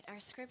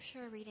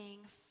scripture reading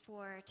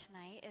for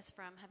tonight is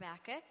from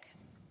Habakkuk.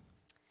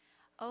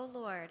 O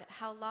Lord,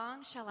 how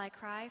long shall I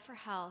cry for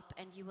help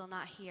and you will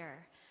not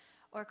hear,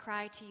 or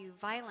cry to you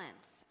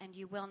violence and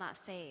you will not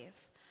save?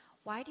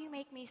 Why do you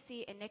make me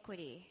see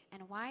iniquity,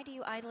 and why do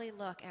you idly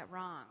look at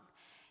wrong?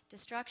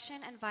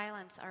 Destruction and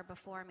violence are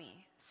before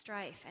me,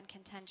 strife and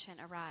contention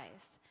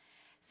arise.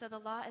 So the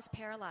law is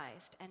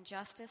paralyzed, and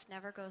justice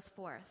never goes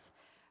forth.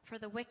 For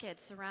the wicked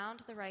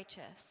surround the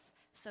righteous,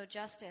 so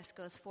justice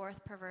goes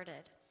forth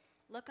perverted.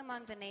 Look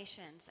among the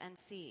nations and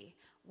see,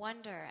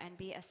 wonder and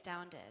be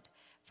astounded.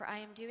 For I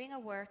am doing a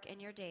work in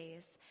your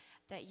days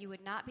that you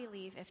would not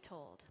believe if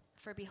told.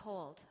 For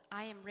behold,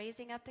 I am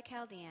raising up the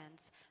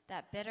Chaldeans,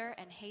 that bitter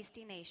and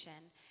hasty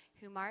nation,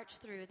 who march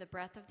through the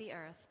breadth of the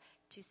earth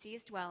to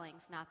seize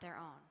dwellings not their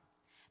own.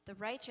 The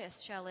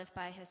righteous shall live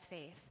by his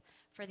faith,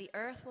 for the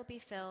earth will be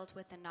filled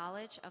with the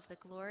knowledge of the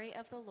glory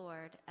of the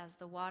Lord as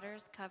the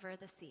waters cover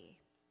the sea.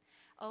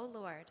 O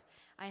Lord,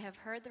 I have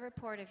heard the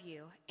report of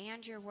you,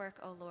 and your work,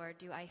 O Lord,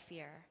 do I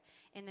fear.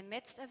 In the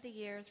midst of the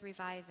years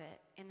revive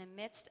it, in the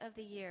midst of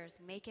the years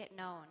make it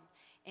known.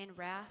 In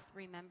wrath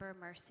remember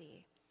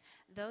mercy.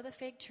 Though the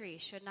fig tree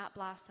should not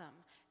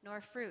blossom,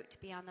 nor fruit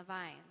be on the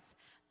vines,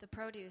 the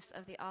produce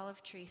of the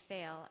olive tree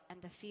fail,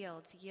 and the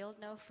fields yield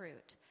no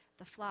fruit,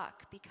 the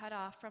flock be cut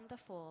off from the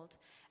fold,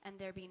 and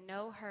there be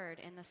no herd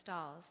in the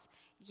stalls,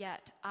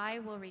 yet I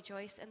will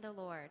rejoice in the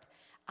Lord.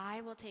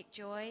 I will take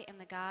joy in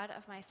the God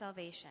of my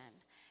salvation.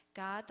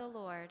 God the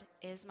Lord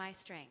is my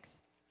strength.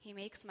 He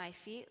makes my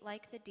feet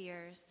like the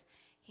deer's.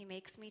 He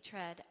makes me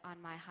tread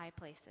on my high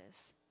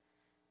places.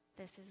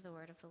 This is the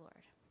word of the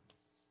Lord.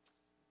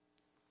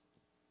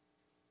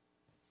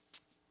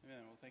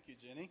 Amen. Well, thank you,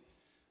 Jenny.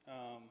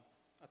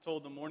 I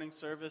told the morning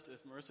service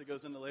if Marissa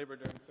goes into labor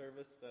during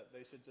service that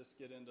they should just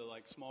get into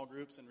like small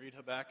groups and read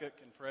Habakkuk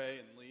and pray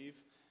and leave.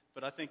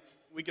 But I think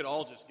we could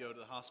all just go to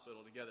the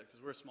hospital together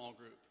because we're a small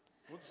group.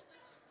 We'll just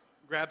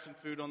grab some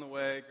food on the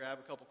way, grab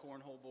a couple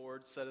cornhole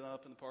boards, set it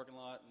up in the parking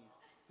lot, and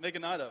make a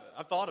night of it.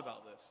 I've thought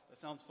about this. That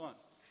sounds fun.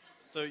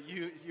 So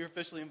you're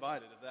officially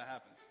invited if that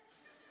happens.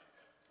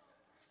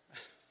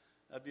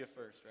 That'd be a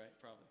first, right?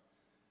 Probably.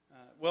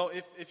 Well,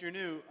 if you're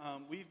new,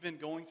 we've been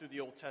going through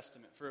the Old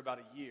Testament for about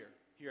a year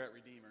here at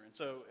Redeemer. And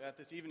so at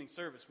this evening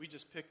service, we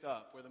just picked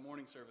up where the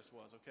morning service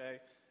was, okay?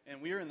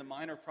 And we are in the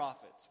Minor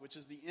Prophets, which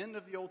is the end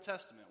of the Old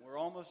Testament. We're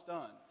almost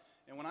done.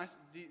 And when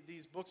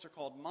these books are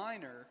called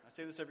minor, I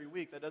say this every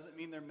week, that doesn't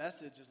mean their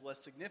message is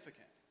less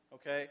significant,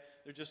 okay?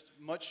 They're just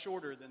much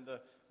shorter than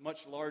the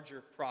much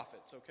larger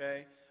prophets,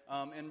 okay?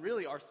 And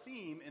really our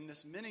theme in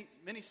this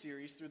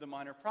mini-series through the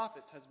Minor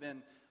Prophets has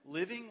been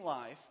living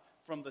life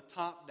from the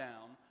top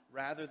down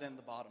rather than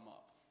the bottom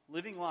up.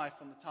 Living life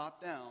from the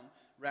top down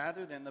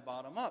rather than the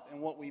bottom up.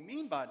 And what we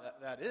mean by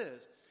that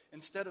is,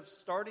 instead of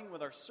starting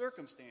with our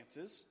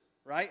circumstances,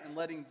 right, and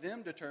letting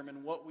them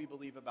determine what we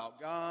believe about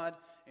God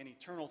and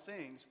eternal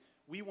things,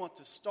 we want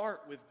to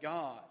start with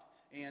God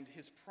and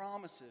His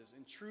promises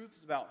and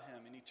truths about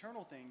Him and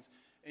eternal things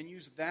and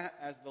use that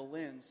as the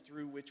lens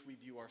through which we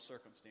view our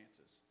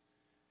circumstances.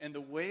 And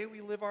the way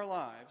we live our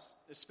lives,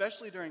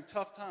 especially during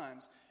tough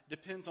times,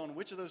 depends on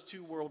which of those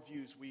two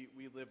worldviews we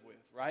live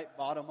with, right?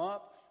 Bottom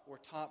up or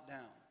top down.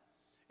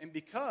 And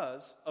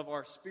because of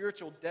our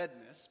spiritual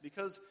deadness,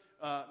 because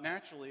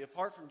naturally,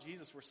 apart from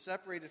Jesus, we're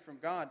separated from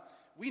God,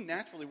 we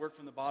naturally work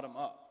from the bottom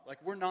up. Like,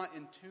 we're not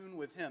in tune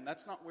with Him.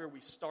 That's not where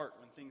we start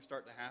when things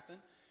start to happen.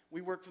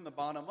 We work from the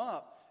bottom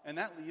up, and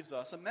that leaves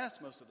us a mess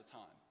most of the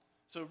time.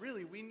 So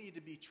really, we need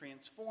to be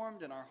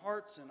transformed in our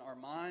hearts and our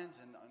minds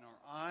and in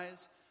our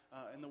eyes,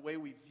 in the way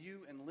we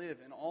view and live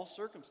in all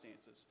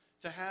circumstances,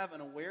 to have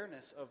an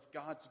awareness of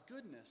God's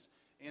goodness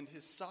and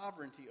His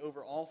sovereignty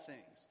over all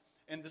things.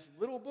 And this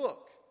little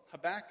book,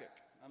 Habakkuk,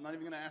 I'm not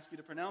even going to ask you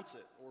to pronounce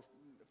it or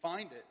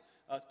find it.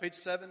 It's page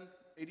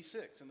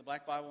 786 in the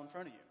Black Bible in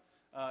front of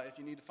you, if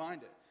you need to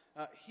find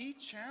it. He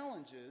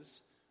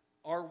challenges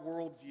our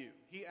worldview.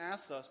 He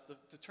asks us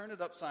to turn it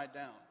upside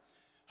down.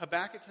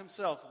 Habakkuk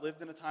himself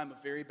lived in a time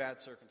of very bad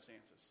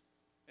circumstances.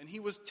 And he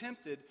was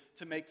tempted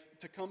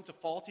to come to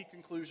faulty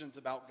conclusions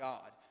about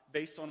God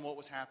based on what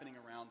was happening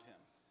around him.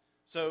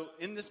 So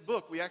in this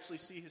book, we actually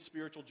see his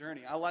spiritual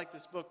journey. I like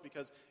this book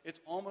because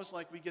it's almost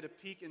like we get a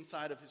peek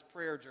inside of his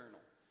prayer journal.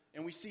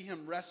 And we see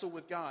him wrestle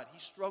with God. He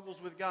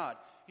struggles with God.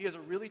 He has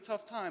a really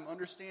tough time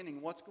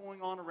understanding what's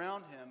going on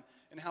around him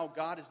and how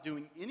God is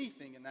doing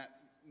anything in that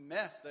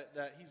mess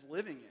that he's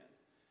living in.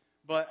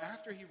 But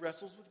after he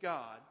wrestles with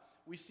God,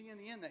 we see in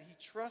the end that he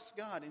trusts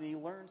God and he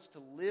learns to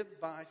live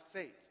by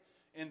faith.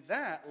 And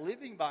that,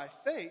 living by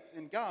faith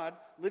in God,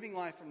 living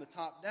life from the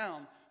top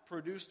down,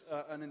 produced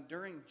an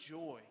enduring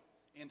joy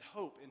and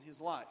hope in his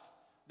life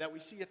that we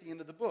see at the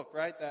end of the book,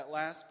 right? That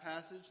last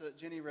passage that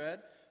Jenny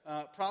read,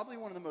 probably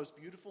one of the most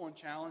beautiful and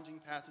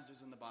challenging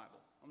passages in the Bible.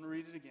 I'm going to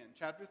read it again.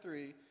 Chapter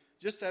 3,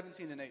 just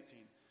 17 and 18.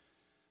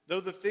 Though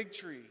the fig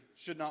tree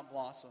should not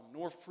blossom,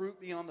 nor fruit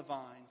be on the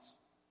vines,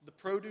 the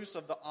produce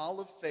of the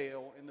olive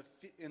fail,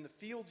 and the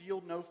field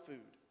yield no food,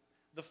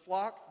 the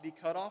flock be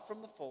cut off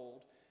from the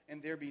fold,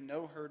 and there be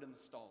no herd in the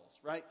stalls,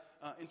 right?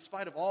 In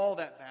spite of all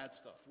that bad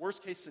stuff,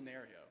 worst case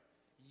scenario,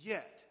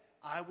 yet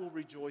I will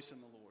rejoice in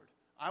the Lord.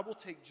 I will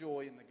take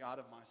joy in the God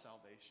of my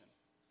salvation.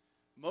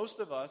 Most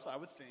of us, I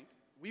would think,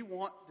 we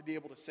want to be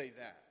able to say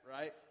that,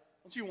 right?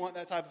 Don't you want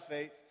that type of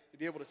faith? To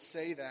be able to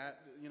say that,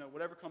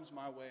 whatever comes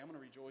my way, I'm going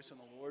to rejoice in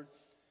the Lord.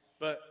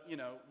 But,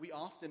 we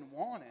often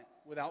want it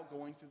without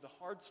going through the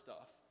hard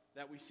stuff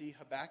that we see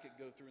Habakkuk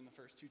go through in the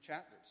first 2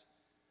 chapters.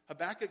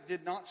 Habakkuk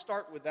did not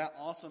start with that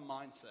awesome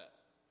mindset.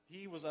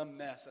 He was a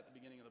mess at the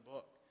beginning of the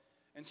book.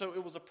 And so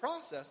it was a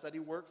process that he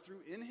worked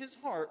through in his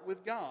heart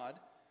with God,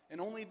 and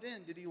only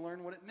then did he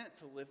learn what it meant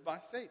to live by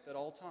faith at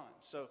all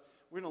times. So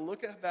we're going to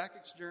look at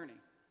Habakkuk's journey,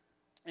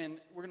 and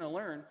we're going to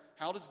learn,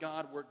 how does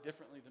God work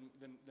differently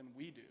than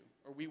we do,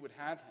 or we would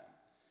have him?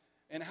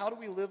 And how do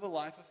we live a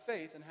life of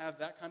faith and have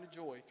that kind of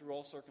joy through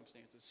all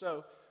circumstances?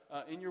 So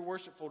in your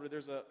worship folder,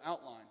 there's an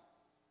outline.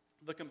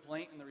 The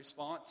complaint and the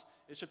response,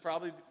 it should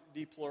probably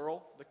be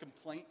plural. The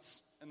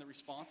complaints and the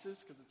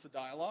responses, because it's a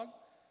dialogue.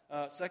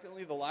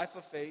 Secondly, the life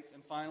of faith.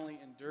 And finally,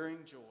 enduring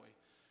joy.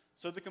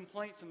 So the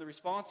complaints and the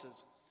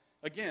responses.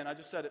 Again, I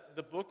just said it.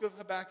 The book of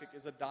Habakkuk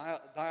is a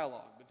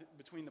dialogue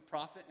between the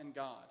prophet and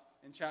God.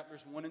 In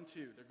chapters 1 and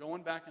 2. They're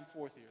going back and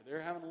forth here.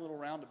 They're having a little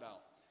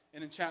roundabout.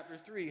 And in chapter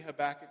 3,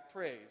 Habakkuk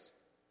prays.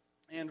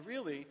 And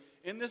really,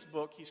 in this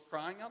book, he's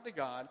crying out to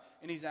God,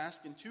 and he's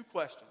asking 2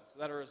 questions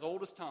that are as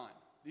old as time.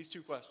 These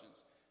 2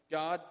 questions.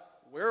 God,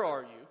 where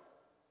are you?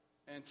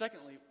 And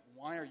secondly,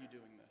 why are you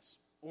doing this?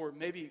 Or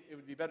maybe it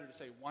would be better to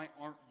say, why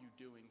aren't you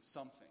doing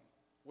something?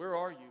 Where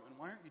are you, and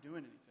why aren't you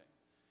doing anything?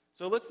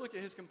 So let's look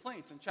at his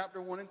complaints. In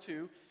chapter 1 and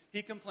 2,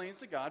 he complains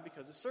to God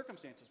because his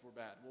circumstances were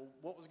bad. Well,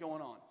 what was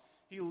going on?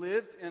 He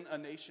lived in a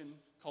nation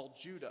called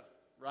Judah,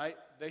 right?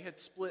 They had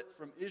split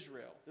from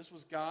Israel. This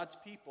was God's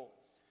people.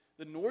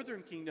 The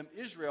northern kingdom,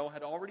 Israel,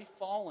 had already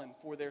fallen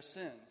for their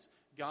sins.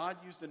 God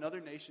used another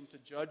nation to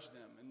judge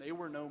them, and they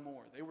were no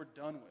more. They were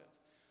done with.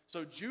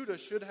 So Judah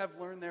should have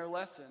learned their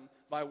lesson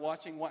by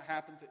watching what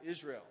happened to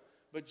Israel.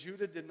 But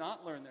Judah did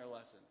not learn their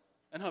lesson.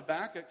 And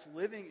Habakkuk's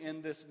living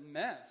in this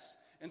mess.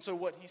 And so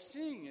what he's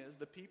seeing is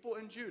the people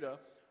in Judah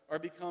are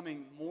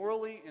becoming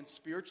morally and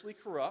spiritually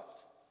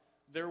corrupt.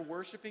 They're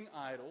worshiping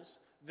idols.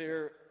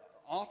 They're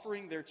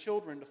offering their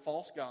children to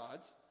false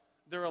gods.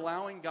 They're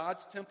allowing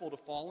God's temple to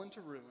fall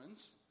into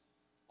ruins.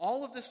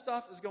 All of this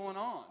stuff is going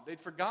on. They'd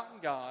forgotten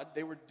God.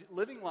 They were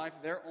living life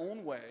their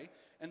own way,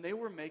 and they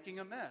were making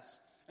a mess.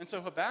 And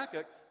so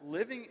Habakkuk,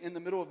 living in the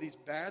middle of these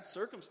bad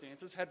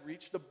circumstances, had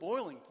reached a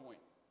boiling point.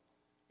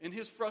 And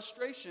his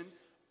frustration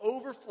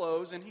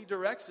overflows, and he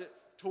directs it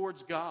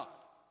towards God.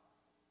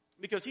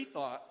 Because he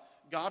thought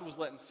God was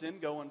letting sin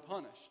go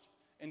unpunished,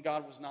 and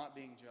God was not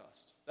being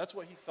just. That's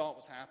what he thought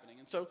was happening.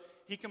 And so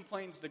he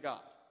complains to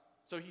God.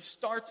 So he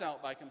starts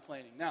out by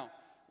complaining. Now,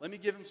 let me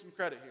give him some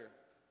credit here.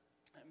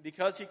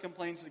 Because he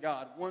complains to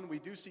God, one, we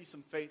do see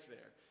some faith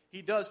there.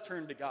 He does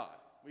turn to God.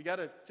 We got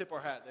to tip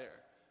our hat there.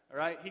 All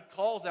right? He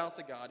calls out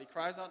to God. He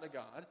cries out to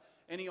God.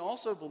 And he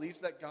also believes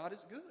that God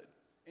is good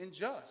and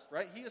just,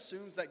 right? He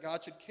assumes that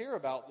God should care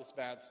about this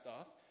bad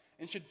stuff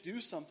and should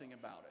do something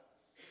about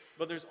it.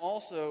 But there's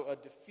also a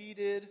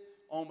defeated,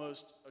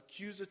 almost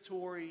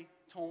accusatory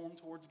tone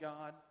towards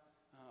God,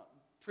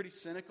 pretty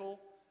cynical.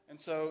 And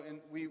so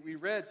we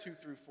read 2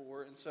 through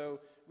 4. And so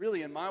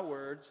really, in my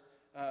words,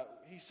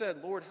 he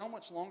said, Lord, how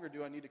much longer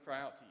do I need to cry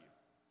out to you?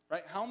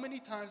 Right? How many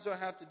times do I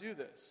have to do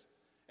this?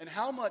 And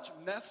how much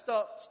messed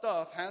up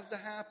stuff has to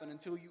happen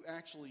until you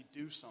actually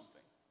do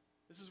something?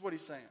 This is what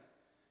he's saying.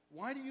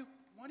 Why do you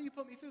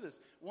put me through this?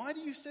 Why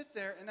do you sit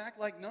there and act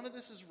like none of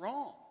this is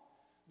wrong?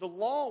 The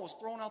law was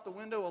thrown out the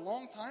window a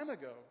long time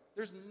ago.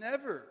 There's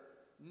never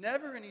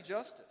any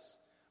justice.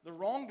 The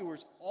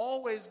wrongdoers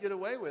always get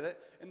away with it,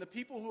 and the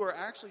people who are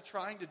actually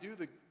trying to do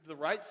the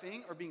right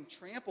thing are being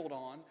trampled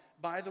on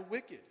by the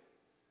wicked.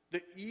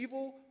 The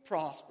evil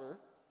prosper,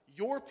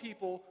 your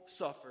people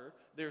suffer,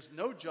 there's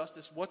no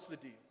justice, what's the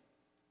deal?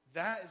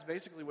 That is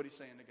basically what he's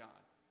saying to God.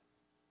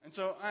 And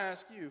so I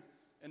ask you,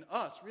 and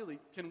us really,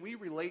 can we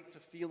relate to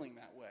feeling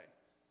that way?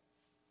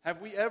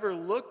 Have we ever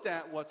looked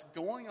at what's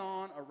going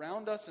on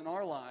around us in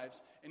our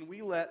lives, and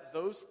we let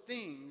those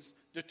things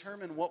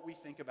determine what we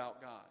think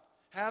about God?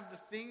 Have the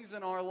things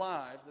in our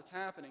lives that's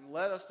happening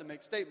led us to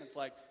make statements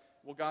like,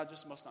 well, God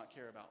just must not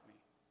care about me.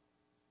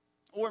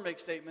 Or make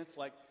statements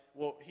like,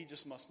 well, he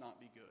just must not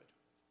be good.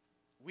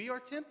 We are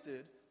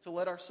tempted to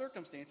let our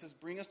circumstances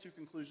bring us to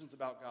conclusions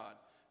about God.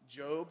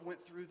 Job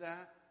went through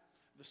that.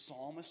 The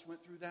psalmist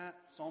went through that.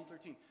 Psalm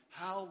 13.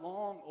 How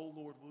long, O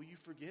Lord, will you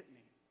forget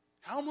me?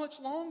 How much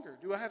longer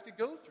do I have to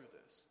go through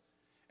this?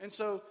 And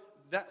so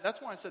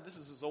that's why I said this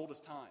is as old as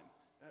time.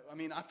 I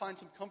mean, I find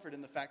some comfort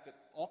in the fact that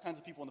all kinds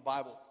of people in the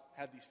Bible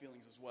had these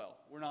feelings as well.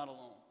 We're not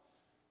alone.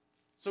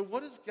 So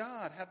what does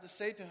God have to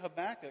say to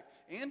Habakkuk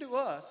and to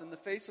us in the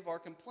face of our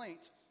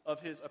complaints of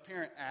his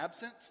apparent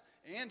absence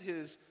and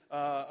his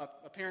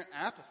apparent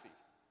apathy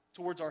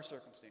towards our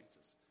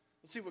circumstances?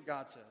 Let's see what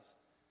God says.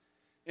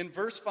 In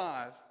verse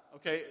 5,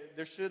 okay,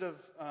 there should have,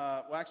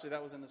 actually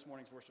that was in this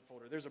morning's worship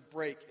folder. There's a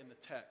break in the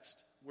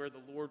text. where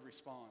the Lord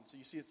responds. So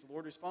you see it's the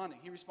Lord responding.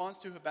 He responds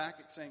to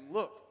Habakkuk saying,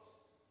 look,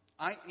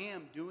 I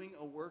am doing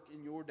a work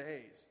in your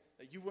days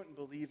that you wouldn't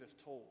believe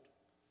if told.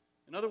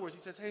 In other words,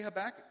 he says, hey,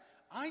 Habakkuk,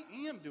 I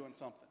am doing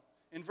something.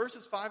 In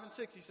verses 5 and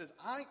 6, he says,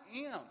 I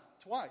am,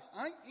 twice,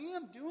 I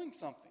am doing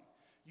something.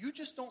 You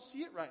just don't see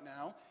it right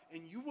now,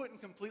 and you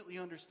wouldn't completely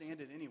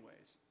understand it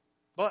anyways.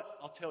 But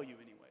I'll tell you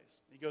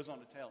anyways. He goes on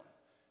to tell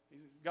him.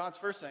 God's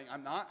first saying,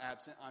 I'm not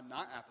absent, I'm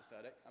not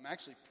apathetic, I'm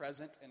actually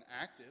present and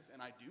active,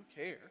 and I do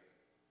care.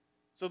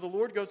 So the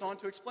Lord goes on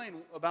to explain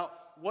about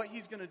what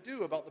he's going to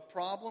do about the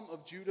problem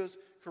of Judah's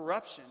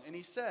corruption. And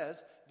he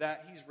says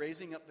that he's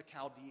raising up the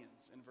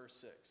Chaldeans in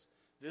verse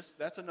 6.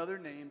 That's another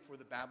name for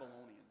the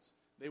Babylonians.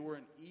 They were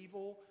an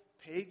evil,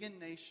 pagan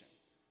nation.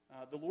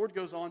 The Lord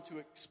goes on to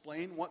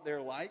explain what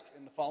they're like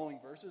in the following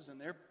verses,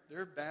 and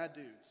they're bad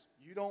dudes.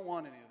 You don't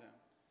want any of them.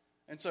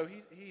 And so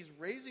he's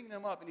raising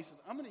them up, and he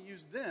says, I'm going to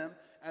use them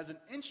as an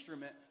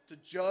instrument to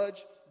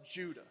judge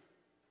Judah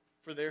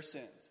for their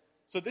sins.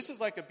 So this is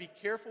like a be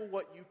careful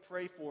what you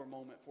pray for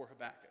moment for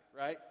Habakkuk,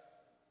 right?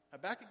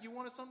 Habakkuk, you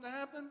wanted something to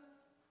happen?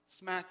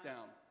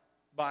 Smackdown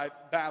by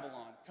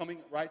Babylon, coming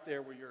right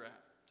there where you're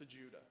at, to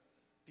Judah.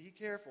 Be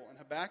careful. And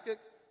Habakkuk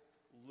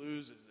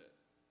loses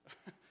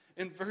it.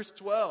 In verse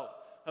 12,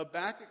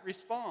 Habakkuk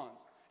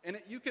responds. And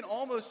you can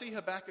almost see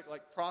Habakkuk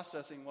like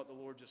processing what the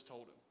Lord just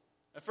told him.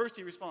 At first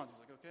he responds. He's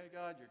like, okay,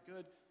 God, you're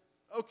good.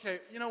 Okay,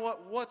 you know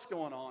what? What's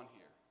going on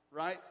here,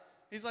 right?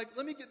 He's like,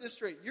 let me get this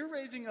straight. You're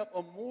raising up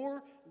a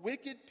more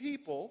wicked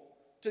people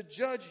to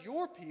judge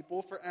your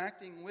people for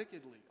acting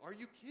wickedly. Are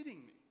you kidding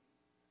me?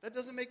 That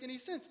doesn't make any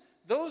sense.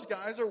 Those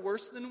guys are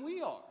worse than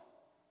we are.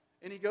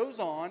 And he goes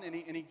on, and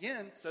he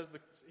again says,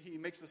 he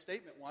makes the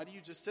statement, why do you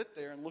just sit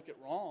there and look at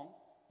wrong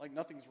like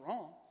nothing's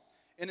wrong?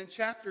 And in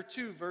chapter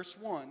 2, verse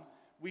 1,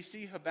 we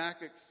see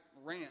Habakkuk's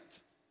rant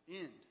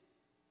end.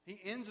 He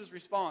ends his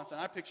response, and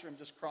I picture him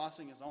just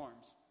crossing his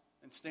arms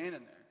and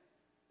standing there.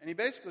 And he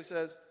basically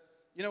says,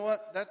 you know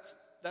what,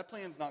 that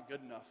plan's not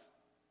good enough.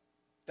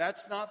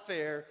 That's not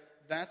fair.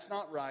 That's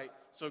not right.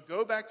 So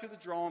go back to the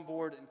drawing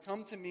board and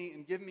come to me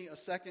and give me a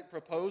second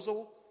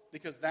proposal,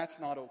 because that's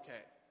not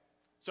okay.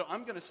 So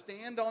I'm going to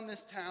stand on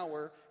this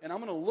tower, and I'm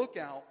going to look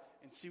out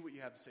and see what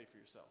you have to say for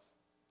yourself.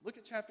 Look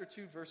at chapter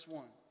 2, verse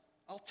 1.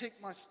 I'll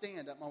take my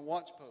stand at my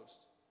watchpost.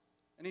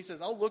 And he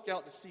says, I'll look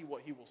out to see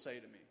what he will say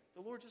to me.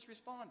 The Lord just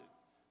responded.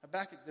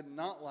 Habakkuk did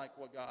not like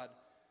what God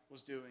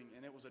was doing,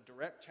 and it was a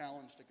direct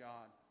challenge to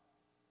God.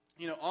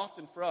 You know,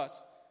 often for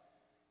us,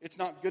 it's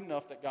not good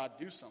enough that God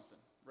do something,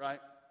 right?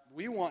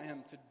 We want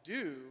him to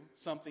do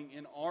something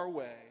in our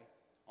way,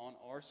 on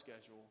our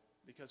schedule,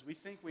 because we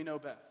think we know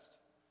best.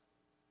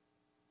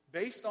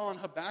 Based on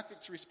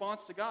Habakkuk's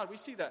response to God, we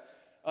see that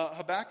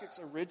Habakkuk's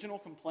original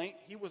complaint,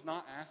 he was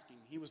not asking,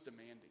 he was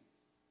demanding,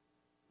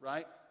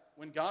 right?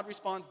 When God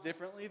responds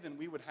differently than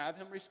we would have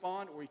him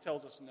respond, or he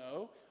tells us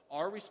no,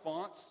 our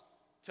response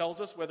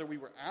tells us whether we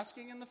were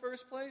asking in the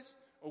first place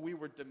or we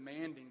were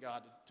demanding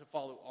God to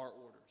follow our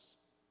orders.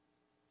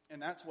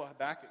 And that's what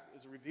Habakkuk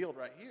is revealed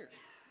right here.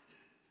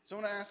 So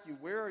I want to ask you,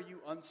 where are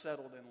you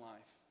unsettled in life?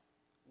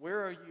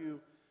 Where are you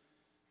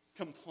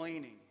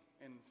complaining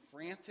and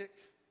frantic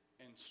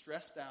and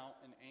stressed out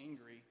and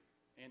angry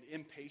and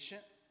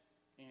impatient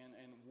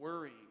and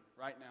worrying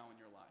right now in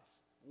your life?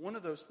 One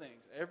of those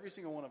things, every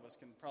single one of us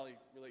can probably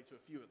relate to a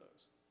few of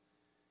those.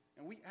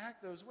 And we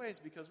act those ways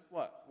because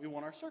what? We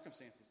want our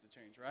circumstances to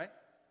change, right?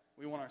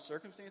 We want our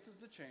circumstances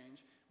to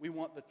change. We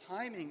want the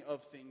timing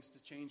of things to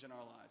change in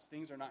our lives.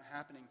 Things are not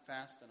happening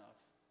fast enough.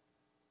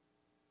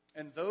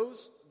 And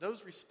those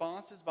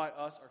responses by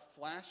us are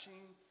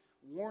flashing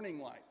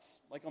warning lights,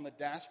 like on the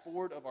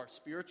dashboard of our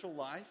spiritual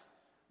life,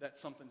 that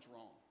something's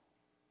wrong.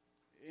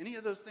 Any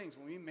of those things,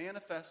 when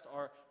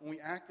we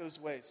act those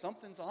ways,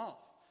 something's off.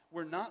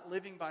 We're not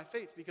living by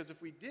faith, because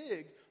if we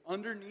dig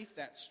underneath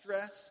that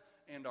stress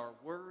and our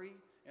worry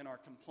and our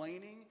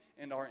complaining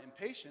and our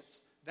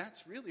impatience,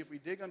 that's really, if we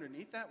dig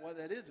underneath that, what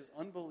that is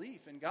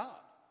unbelief in God.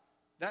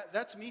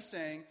 That's me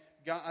saying,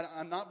 God,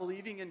 I'm not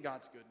believing in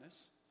God's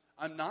goodness.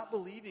 I'm not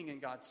believing in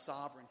God's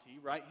sovereignty,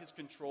 right? His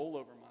control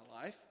over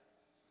my life.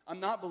 I'm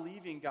not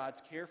believing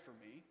God's care for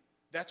me.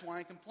 That's why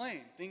I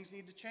complain. Things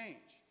need to change.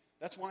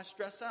 That's why I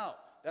stress out.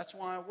 That's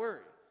why I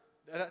worry.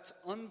 That's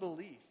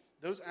unbelief.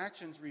 Those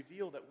actions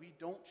reveal that we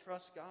don't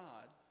trust God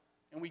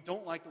and we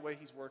don't like the way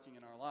he's working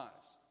in our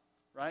lives,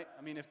 right?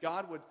 I mean, if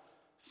God would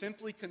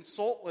simply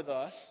consult with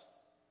us,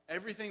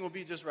 everything would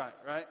be just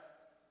right?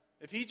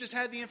 If he just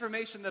had the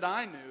information that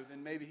I knew,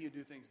 then maybe he would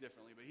do things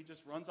differently. But he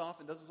just runs off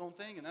and does his own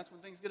thing, and that's when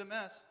things get a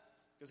mess,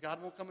 because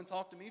God won't come and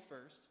talk to me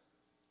first.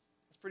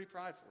 It's pretty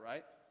prideful,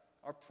 right?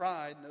 Our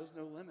pride knows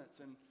no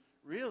limits. And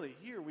really,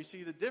 here we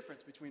see the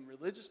difference between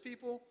religious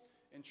people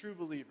and true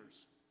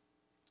believers.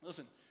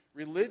 Listen,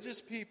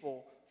 religious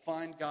people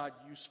find God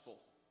useful.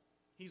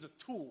 He's a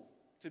tool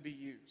to be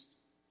used.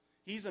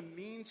 He's a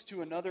means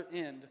to another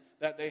end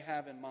that they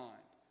have in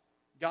mind.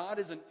 God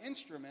is an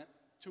instrument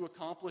to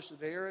accomplish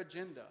their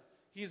agenda.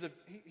 He's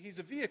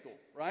a vehicle,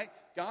 right?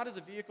 God is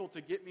a vehicle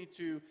to get me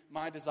to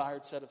my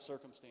desired set of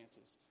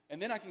circumstances.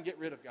 And then I can get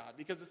rid of God,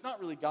 because it's not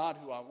really God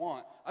who I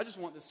want. I just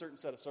want this certain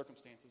set of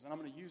circumstances, and I'm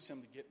going to use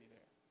him to get me there.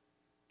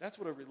 That's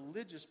what a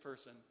religious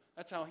person,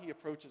 that's how he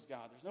approaches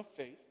God. There's no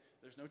faith,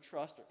 there's no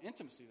trust or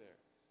intimacy there.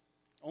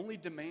 Only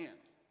demand.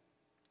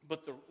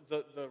 But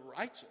the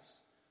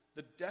righteous,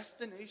 the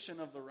destination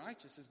of the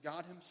righteous is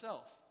God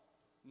himself,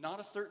 not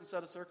a certain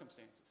set of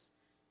circumstances.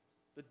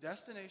 The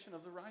destination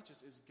of the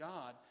righteous is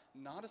God,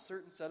 not a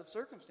certain set of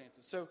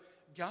circumstances. So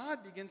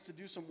God begins to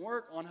do some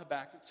work on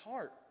Habakkuk's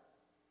heart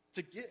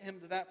to get him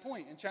to that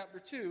point. In chapter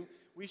 2,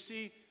 we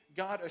see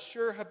God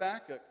assure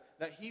Habakkuk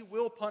that he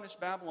will punish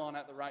Babylon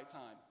at the right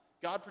time.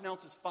 God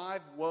pronounces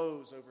 5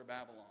 woes over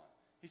Babylon.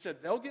 He said,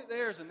 they'll get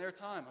theirs in their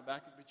time,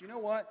 Habakkuk, but you know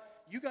what?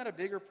 You got a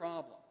bigger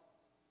problem.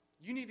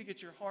 You need to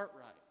get your heart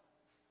right.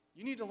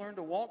 You need to learn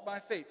to walk by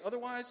faith.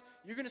 Otherwise,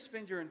 you're going to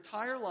spend your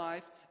entire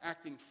life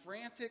acting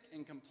frantic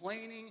and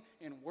complaining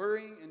and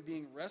worrying and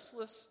being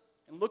restless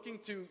and looking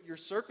to your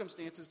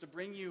circumstances to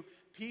bring you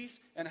peace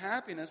and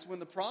happiness when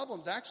the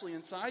problem's actually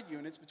inside you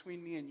and it's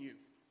between me and you.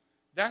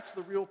 That's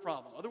the real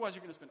problem. Otherwise,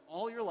 you're going to spend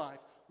all your life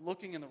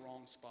looking in the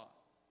wrong spot.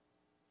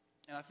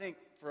 And I think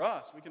for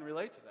us, we can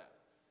relate to that.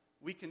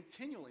 We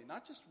continually,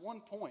 not just one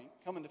point,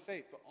 come into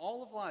faith, but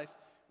all of life,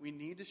 we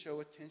need to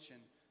show attention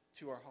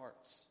to our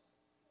hearts.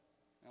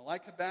 Now,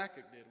 like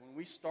Habakkuk did, when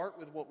we start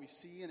with what we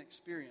see and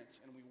experience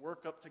and we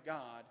work up to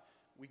God,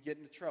 we get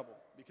into trouble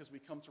because we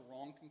come to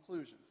wrong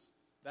conclusions.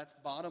 That's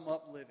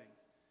bottom-up living.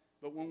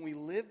 But when we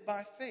live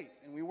by faith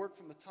and we work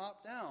from the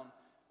top down,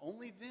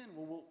 only then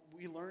will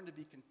we learn to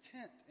be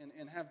content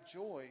and have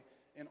joy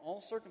in all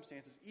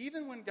circumstances,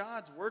 even when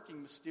God's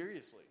working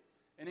mysteriously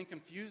and in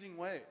confusing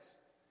ways.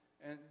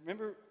 And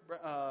remember,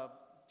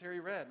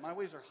 Terry read, my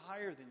ways are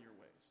higher than your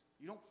ways.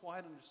 You don't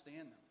quite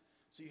understand them.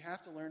 So you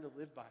have to learn to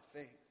live by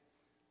faith.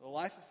 The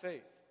life of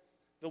faith.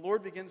 The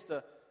Lord begins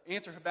to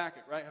answer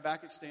Habakkuk, right?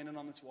 Habakkuk's standing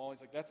on this wall.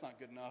 He's like, that's not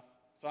good enough.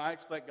 So I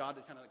expect God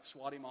to kind of like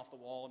swat him off the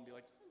wall and be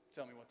like,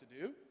 tell me what to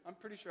do. I'm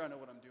pretty sure I know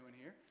what I'm doing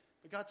here.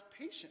 But God's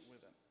patient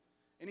with him.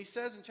 And he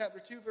says in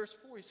chapter 2, verse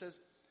 4, he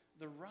says,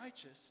 the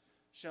righteous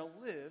shall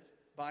live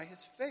by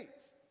his faith.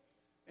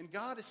 And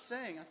God is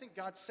saying, I think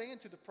God's saying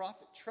to the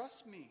prophet,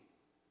 trust me,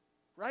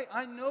 right?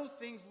 I know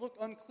things look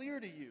unclear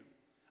to you.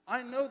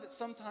 I know that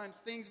sometimes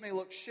things may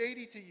look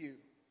shady to you.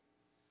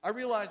 I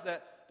realize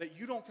that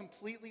you don't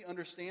completely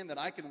understand that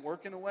I can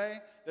work in a way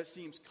that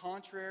seems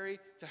contrary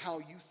to how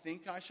you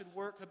think I should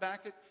work,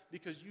 Habakkuk,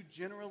 because you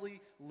generally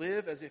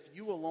live as if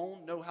you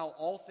alone know how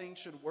all things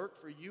should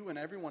work for you and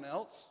everyone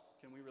else.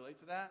 Can we relate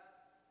to that?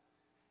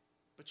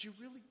 But you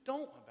really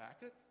don't,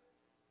 Habakkuk,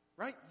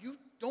 right? You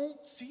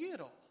don't see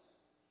it all.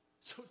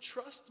 So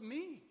trust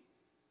me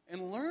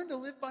and learn to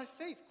live by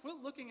faith. Quit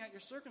looking at your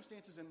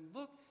circumstances and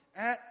look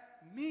at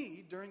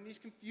me during these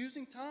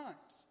confusing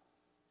times.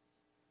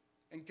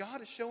 And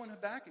God is showing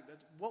Habakkuk that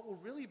what will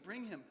really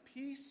bring him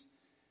peace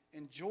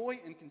and joy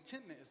and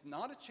contentment is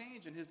not a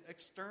change in his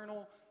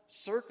external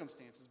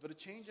circumstances, but a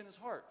change in his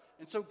heart.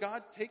 And so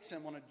God takes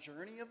him on a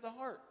journey of the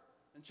heart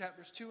in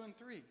chapters 2 and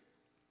 3.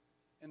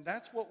 And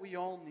that's what we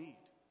all need,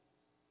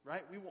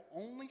 right? We will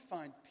only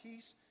find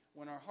peace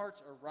when our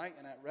hearts are right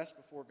and at rest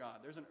before God.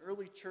 There's an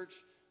early church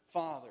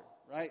father,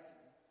 right,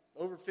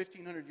 over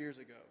 1,500 years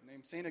ago,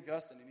 named St.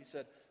 Augustine, and he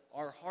said,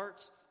 our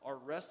hearts are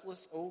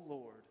restless, O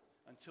Lord,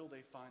 until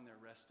they find their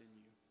rest in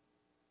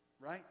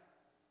you, right?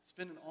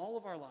 Spending all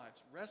of our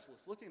lives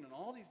restless, looking in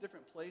all these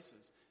different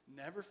places,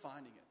 never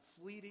finding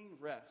it, fleeting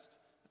rest.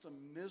 That's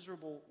a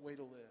miserable way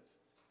to live.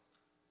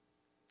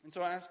 And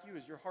so I ask you,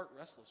 is your heart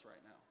restless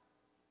right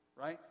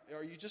now, right?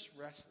 Are you just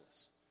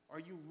restless? Are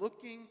you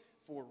looking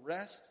for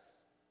rest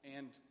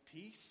and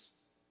peace?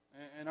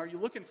 And are you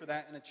looking for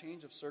that in a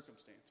change of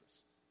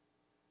circumstances?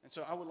 And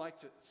so I would like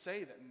to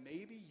say that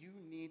maybe you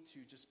need to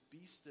just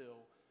be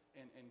still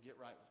and get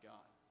right with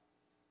God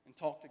and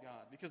talk to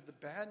God. Because the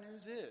bad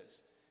news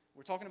is,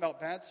 we're talking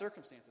about bad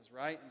circumstances,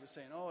 right? And just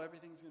saying, oh,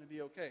 everything's going to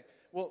be okay.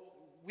 Well,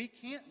 we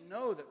can't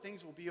know that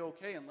things will be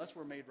okay unless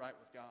we're made right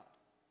with God.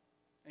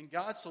 And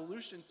God's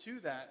solution to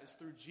that is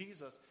through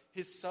Jesus,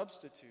 his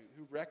substitute,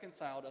 who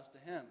reconciled us to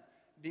him,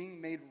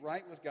 being made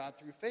right with God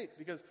through faith.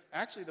 Because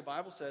actually the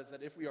Bible says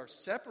that if we are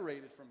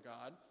separated from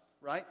God,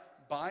 right,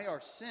 by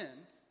our sin,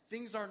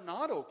 things are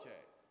not okay.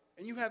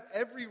 And you have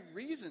every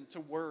reason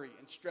to worry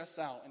and stress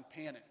out and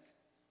panic.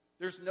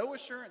 There's no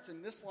assurance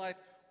in this life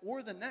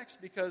or the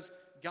next because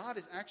God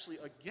is actually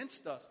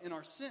against us in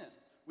our sin.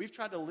 We've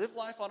tried to live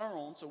life on our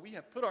own, so we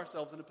have put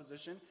ourselves in a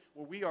position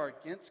where we are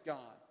against God.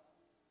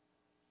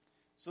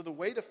 So the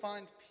way to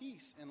find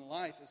peace in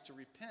life is to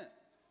repent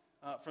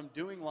from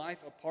doing life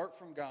apart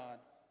from God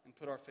and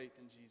put our faith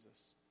in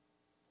Jesus.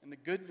 And the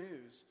good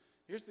news,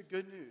 here's the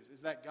good news,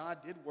 is that God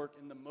did work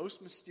in the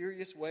most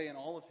mysterious way in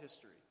all of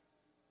history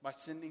by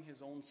sending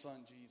his own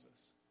son,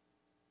 Jesus.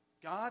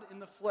 God in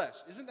the flesh.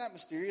 Isn't that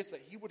mysterious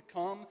that he would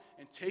come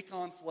and take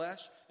on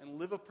flesh and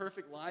live a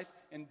perfect life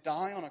and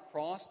die on a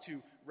cross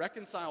to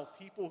reconcile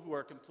people who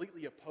are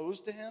completely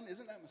opposed to him?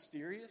 Isn't that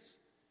mysterious?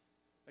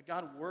 that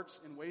God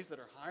works in ways that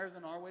are higher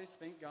than our ways.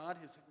 Thank God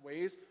his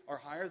ways are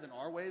higher than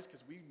our ways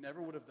because we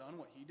never would have done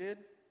what he did.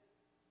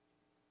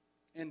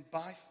 And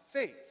by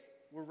faith,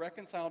 we're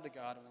reconciled to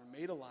God and we're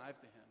made alive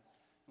to him.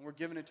 And we're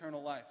given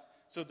eternal life.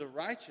 So the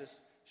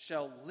righteous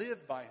shall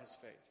live by his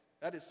faith.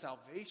 That is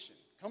salvation.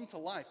 Come to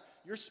life.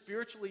 Your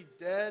spiritually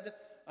dead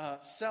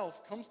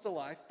self comes to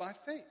life by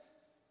faith.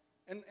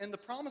 And the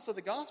promise of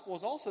the gospel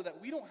is also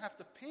that we don't have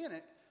to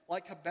panic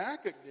like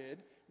Habakkuk did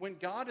when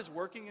God is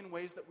working in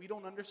ways that we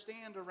don't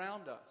understand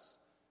around us.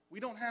 We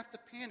don't have to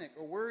panic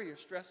or worry or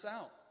stress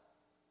out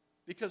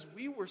because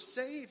we were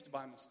saved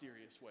by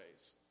mysterious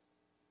ways.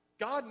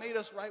 God made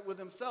us right with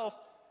himself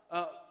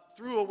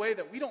through a way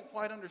that we don't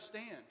quite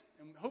understand.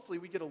 And hopefully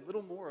we get a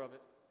little more of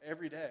it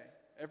every day,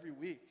 every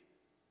week.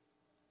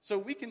 So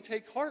we can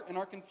take heart in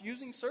our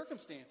confusing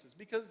circumstances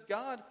because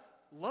God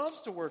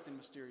loves to work in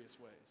mysterious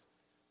ways.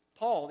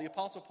 Paul, the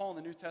Apostle Paul in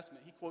the New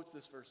Testament, he quotes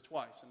this verse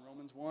twice in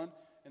Romans 1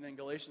 and then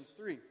Galatians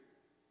 3.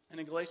 And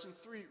in Galatians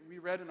 3, we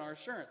read in our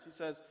assurance, he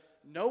says,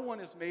 no one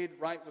is made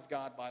right with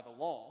God by the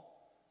law,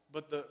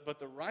 but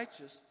the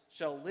righteous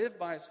shall live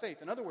by his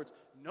faith. In other words,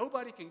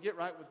 nobody can get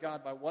right with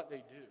God by what they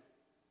do.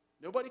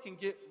 Nobody can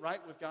get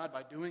right with God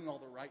by doing all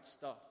the right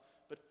stuff,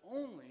 but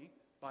only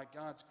by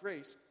God's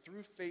grace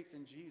through faith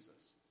in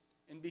Jesus.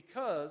 And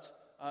because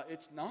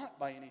it's not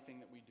by anything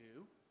that we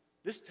do,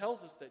 this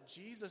tells us that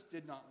Jesus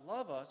did not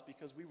love us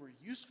because we were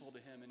useful to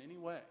him in any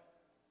way.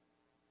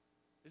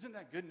 Isn't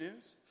that good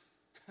news?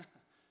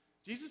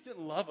 Jesus didn't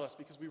love us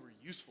because we were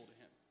useful to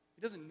him.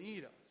 He doesn't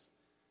need us.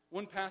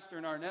 One pastor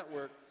in our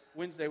network,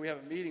 Wednesday, we have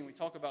a meeting, we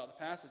talk about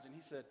the passage, and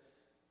he said,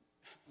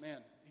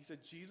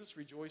 Jesus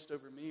rejoiced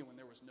over me when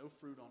there was no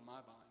fruit on my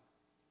vine.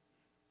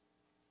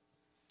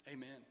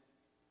 Amen.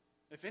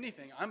 If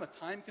anything, I'm a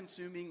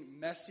time-consuming,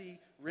 messy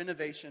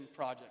renovation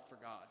project for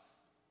God.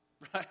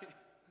 Right?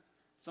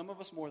 Some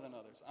of us more than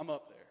others. I'm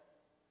up there.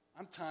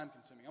 I'm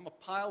time-consuming. I'm a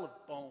pile of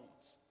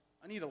bones.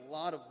 I need a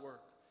lot of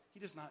work. He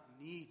does not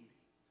need me.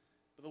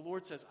 But the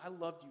Lord says, I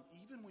loved you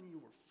even when you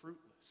were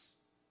fruitless.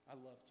 I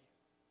loved you.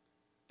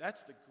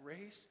 That's the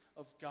grace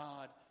of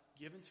God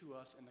given to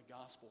us in the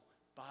gospel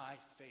by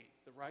faith.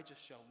 The righteous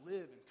shall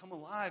live and come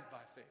alive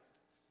by faith.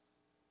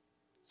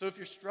 So if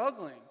you're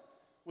struggling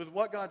with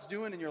what God's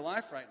doing in your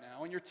life right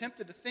now, and you're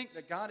tempted to think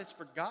that God has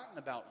forgotten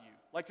about you,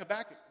 like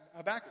Habakkuk,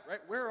 right?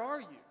 Where are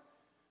you?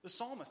 The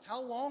psalmist,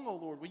 how long, O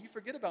Lord, will you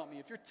forget about me?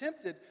 If you're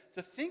tempted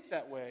to think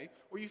that way,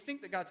 or you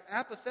think that God's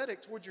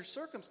apathetic towards your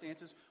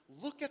circumstances,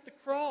 look at the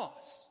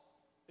cross.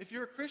 If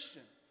you're a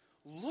Christian,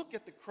 look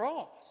at the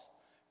cross.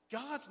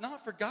 God's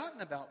not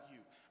forgotten about you.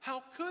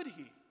 How could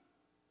he?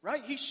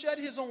 Right? He shed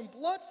his own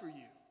blood for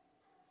you.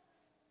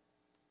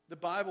 The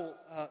Bible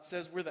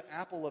says we're the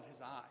apple of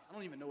his eye. I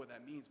don't even know what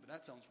that means, but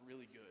that sounds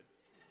really good.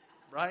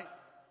 Right?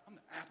 I'm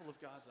the apple of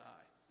God's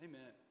eye.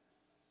 Amen.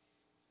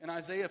 In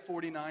Isaiah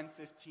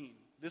 49:15,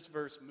 this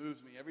verse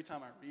moves me every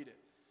time I read it.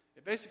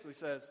 It basically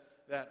says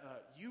that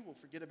you will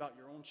forget about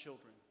your own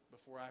children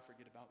before I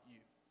forget about you,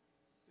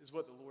 is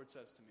what the Lord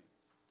says to me.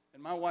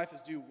 And my wife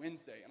is due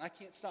Wednesday, and I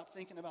can't stop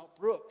thinking about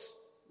Brooks,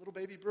 little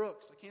baby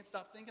Brooks. I can't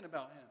stop thinking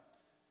about him.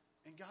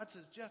 And God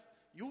says, Jeff,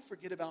 you'll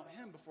forget about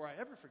him before I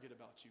ever forget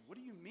about you. What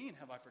do you mean,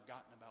 have I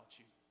forgotten about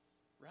you?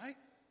 Right?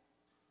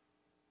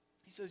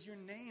 He says, your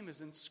name is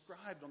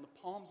inscribed on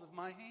the palms of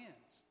my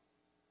hands.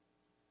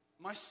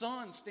 My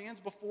son stands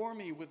before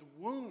me with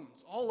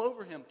wounds all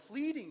over him,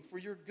 pleading for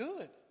your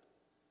good.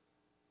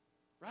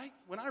 Right?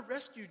 When I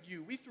rescued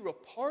you, we threw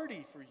a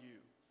party for you.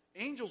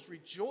 Angels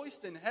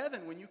rejoiced in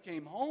heaven when you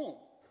came home.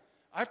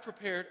 I've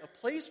prepared a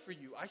place for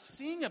you. I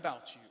sing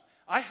about you.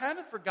 I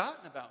haven't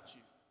forgotten about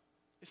you.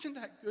 Isn't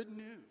that good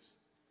news?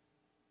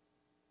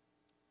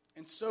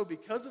 And so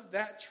because of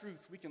that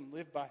truth, we can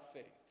live by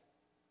faith.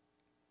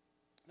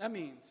 That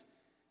means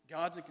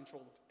God's in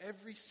control of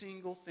every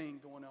single thing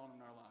going on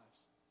in our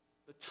lives.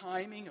 The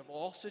timing of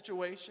all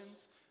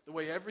situations, the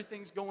way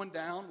everything's going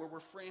down, where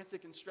we're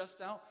frantic and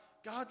stressed out,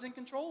 God's in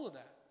control of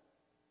that.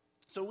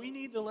 So we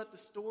need to let the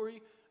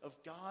story of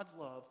God's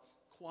love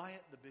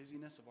quiet the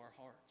busyness of our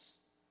hearts.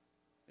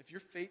 If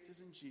your faith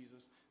is in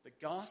Jesus, the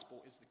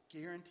gospel is the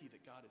guarantee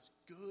that God is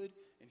good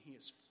and he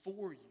is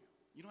for you.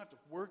 You don't have to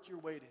work your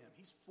way to him.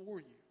 He's for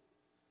you.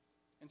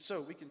 And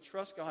so we can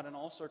trust God in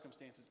all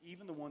circumstances,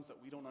 even the ones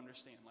that we don't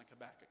understand, like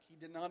Habakkuk. He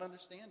did not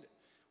understand it.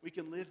 We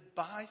can live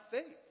by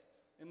faith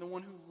in the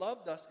one who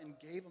loved us and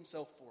gave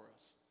himself for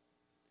us.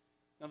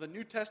 Now the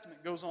New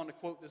Testament goes on to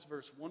quote this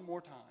verse one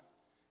more time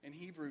in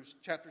Hebrews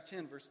chapter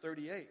 10, verse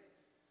 38.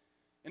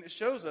 And it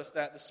shows us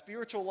that the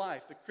spiritual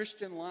life, the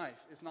Christian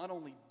life, is not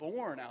only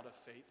born out of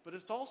faith, but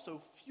it's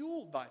also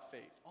fueled by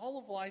faith. All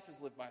of life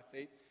is lived by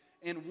faith.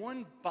 And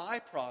one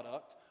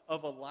byproduct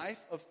of a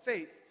life of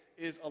faith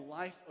is a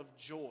life of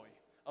joy,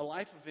 a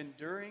life of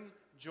enduring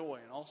joy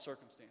in all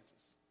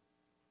circumstances.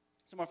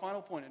 So my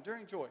final point,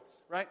 enduring joy,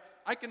 right?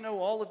 I can know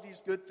all of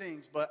these good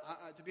things, but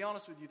to be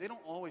honest with you, they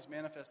don't always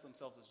manifest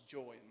themselves as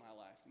joy in my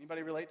life.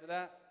 Anybody relate to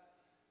that?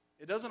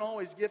 It doesn't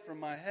always get from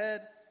my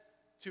head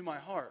to my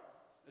heart,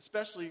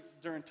 especially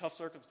during tough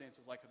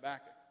circumstances like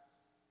Habakkuk.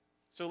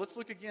 So let's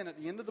look again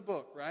at the end of the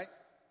book, right?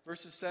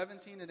 Verses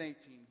 17 and 18.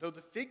 Though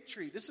the fig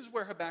tree, this is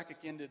where Habakkuk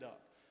ended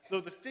up.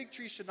 Though the fig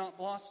tree should not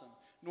blossom,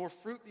 nor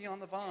fruit be on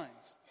the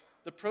vines,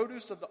 the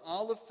produce of the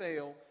olive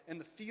fail, and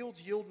the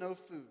fields yield no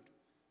food,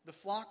 the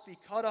flock be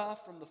cut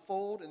off from the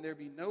fold, and there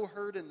be no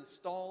herd in the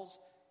stalls,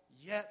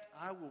 yet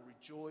I will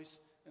rejoice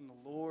in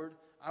the Lord.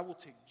 I will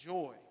take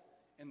joy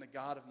in the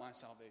God of my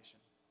salvation.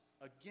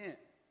 Again,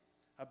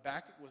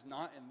 Habakkuk was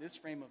not in this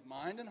frame of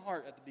mind and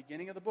heart at the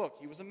beginning of the book.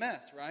 He was a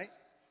mess, right?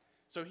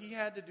 So he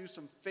had to do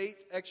some faith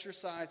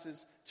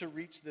exercises to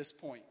reach this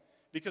point.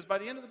 Because by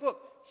the end of the book,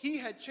 he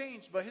had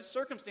changed, but his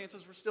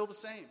circumstances were still the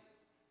same.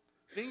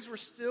 Things were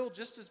still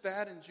just as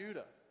bad in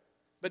Judah.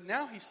 But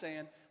now he's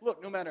saying,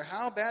 look, no matter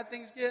how bad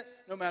things get,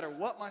 no matter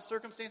what my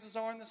circumstances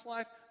are in this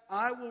life,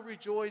 I will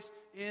rejoice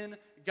in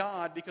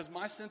God because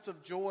my sense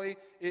of joy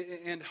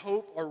and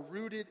hope are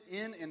rooted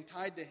in and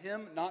tied to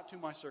Him, not to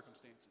my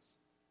circumstances.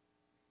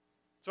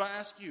 So I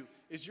ask you,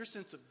 is your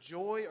sense of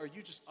joy, are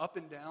you just up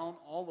and down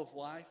all of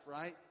life,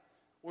 right?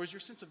 Or is your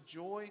sense of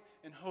joy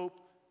and hope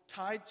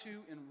tied to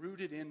and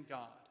rooted in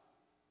God?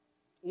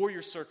 Or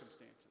your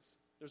circumstances?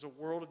 There's a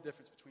world of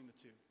difference between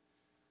the two.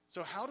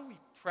 So how do we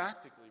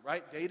practically,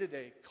 right, day to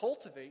day,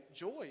 cultivate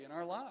joy in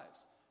our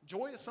lives?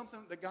 Joy is something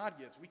that God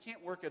gives. We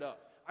can't work it up.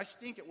 I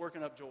stink at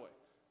working up joy.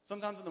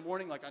 Sometimes in the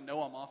morning, like I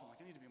know I'm off, I'm like,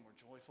 I need to be more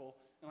joyful.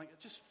 And like,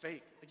 it's just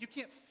fake. Like you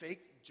can't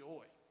fake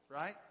joy,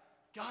 right?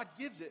 God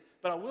gives it.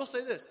 But I will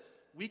say this,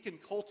 we can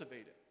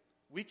cultivate it.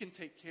 We can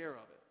take care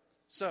of it.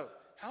 So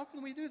how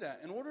can we do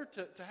that? In order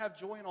to have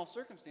joy in all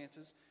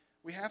circumstances,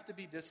 we have to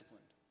be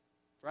disciplined,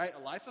 right? A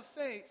life of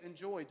faith and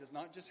joy does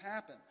not just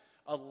happen.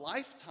 A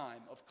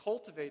lifetime of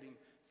cultivating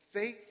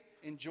faith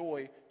and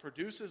joy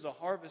produces a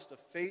harvest of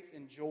faith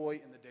and joy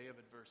in the day of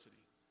adversity,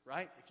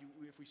 right?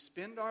 If we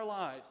spend our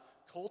lives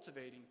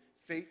cultivating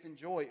faith and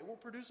joy, it will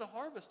produce a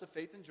harvest of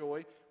faith and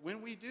joy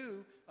when we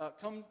do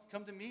come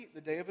to meet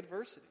the day of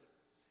adversity.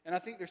 And I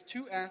think there's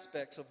two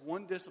aspects of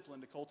one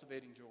discipline to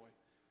cultivating joy.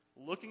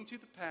 Looking to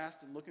the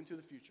past and looking to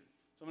the future.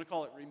 So I'm going to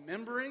call it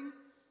remembering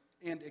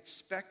and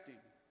expecting.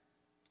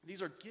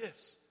 These are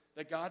gifts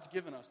that God's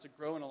given us to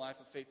grow in a life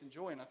of faith and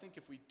joy. And I think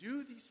if we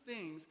do these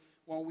things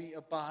while we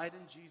abide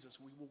in Jesus,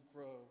 we will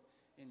grow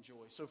in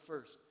joy. So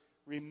first,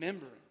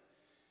 remembering.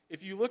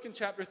 If you look in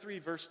chapter 3,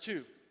 verse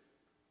 2,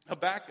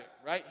 Habakkuk,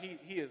 right?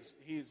 He's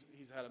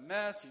had a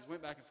mess. He's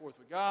went back and forth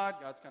with God.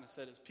 God's kind of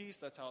said his piece.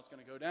 That's how it's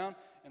going to go down.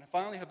 And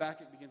finally,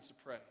 Habakkuk begins to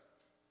pray.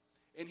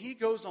 And he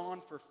goes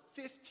on for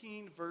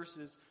 15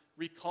 verses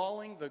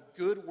recalling the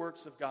good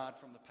works of God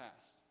from the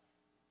past.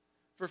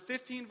 For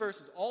 15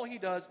 verses, all he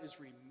does is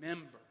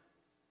remember.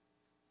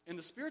 And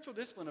the spiritual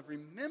discipline of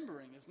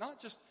remembering is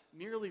not just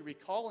merely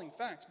recalling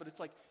facts, but it's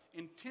like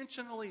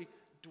intentionally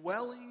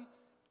dwelling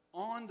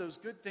on those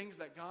good things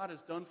that God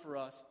has done for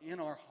us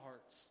in our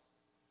hearts.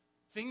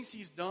 Things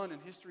he's done in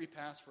history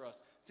past for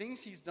us.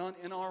 Things he's done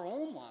in our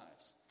own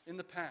lives in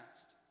the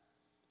past.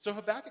 So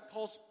Habakkuk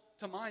calls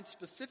to mind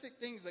specific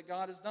things that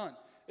God has done.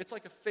 It's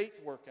like a faith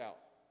workout.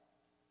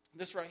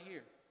 This right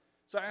here.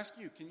 So I ask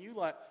you, can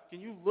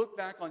you look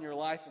back on your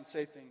life and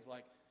say things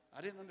like,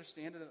 I didn't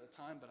understand it at the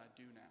time, but I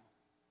do now.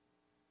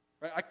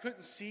 Right? I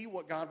couldn't see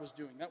what God was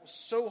doing. That was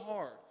so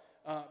hard.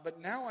 But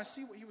now I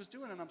see what he was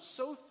doing, and I'm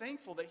so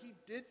thankful that he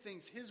did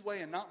things his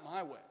way and not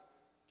my way.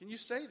 Can you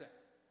say that?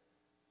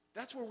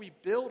 That's where we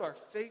build our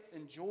faith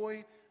and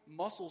joy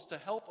muscles to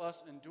help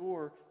us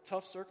endure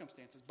tough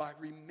circumstances by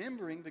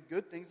remembering the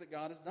good things that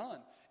God has done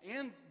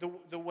and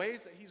the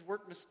ways that he's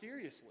worked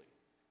mysteriously.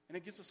 And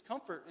it gives us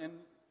comfort in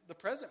the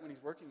present when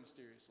he's working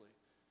mysteriously.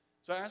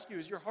 So I ask you,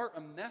 is your heart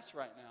a mess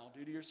right now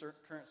due to your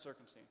current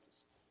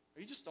circumstances?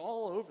 Are you just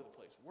all over the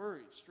place,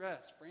 worried,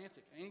 stressed,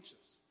 frantic,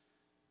 anxious?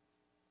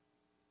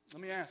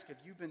 Let me ask, have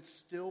you been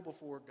still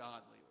before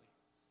God lately?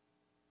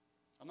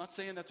 I'm not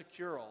saying that's a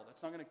cure-all.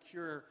 That's not going to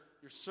cure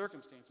your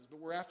circumstances, but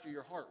we're after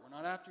your heart. We're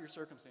not after your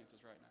circumstances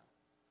right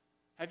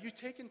now. Have you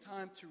taken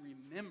time to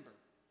remember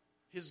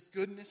his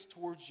goodness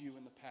towards you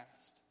in the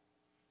past?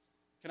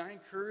 Can I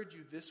encourage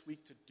you this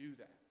week to do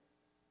that?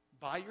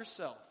 By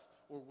yourself,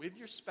 or with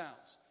your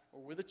spouse,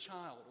 or with a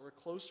child, or a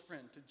close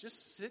friend, to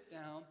just sit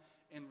down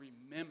and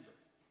remember.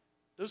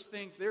 Those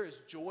things, there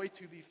is joy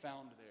to be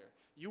found there.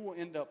 You will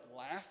end up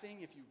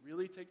laughing if you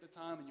really take the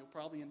time, and you'll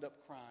probably end up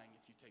crying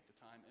if you take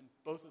the time. And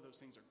both of those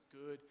things are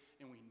good,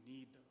 and we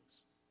need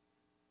those.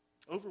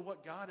 Over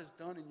what God has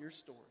done in your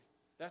story.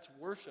 That's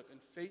worship, and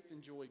faith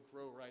and joy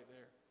grow right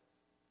there.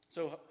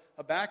 So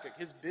Habakkuk,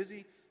 his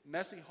busy,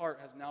 messy heart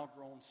has now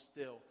grown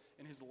still,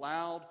 and his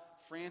loud,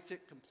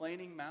 frantic,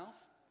 complaining mouth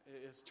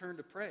is turned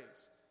to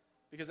praise.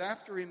 Because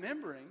after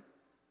remembering,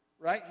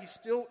 right, he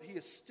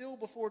is still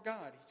before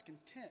God. He's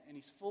content, and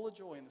he's full of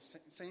joy in the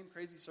same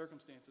crazy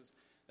circumstances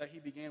that he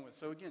began with.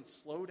 So again,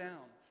 slow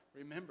down.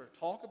 Remember,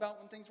 talk about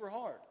when things were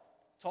hard.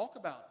 Talk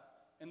about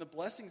it and the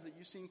blessings that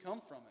you've seen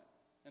come from it.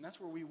 And that's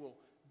where we will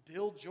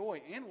build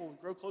joy, and we'll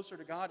grow closer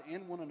to God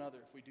and one another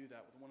if we do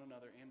that with one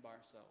another and by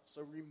ourselves.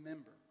 So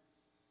remember.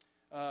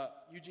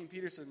 Eugene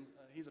Peterson,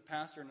 he's a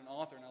pastor and an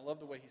author, and I love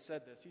the way he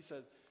said this. He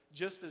says,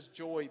 just as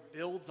joy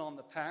builds on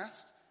the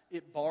past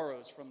it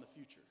borrows from the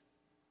future.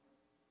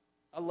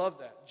 I love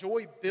that.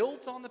 Joy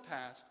builds on the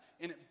past,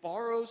 and it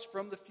borrows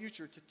from the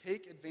future to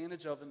take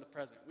advantage of in the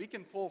present. We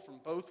can pull from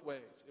both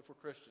ways if we're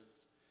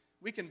Christians.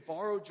 We can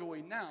borrow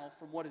joy now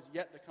from what is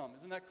yet to come.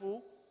 Isn't that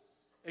cool?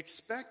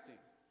 Expecting.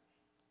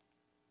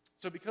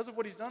 So because of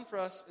what he's done for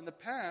us in the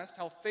past,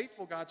 how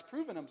faithful God's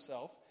proven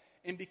himself,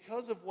 and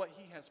because of what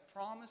he has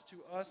promised to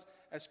us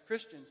as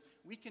Christians,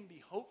 we can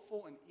be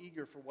hopeful and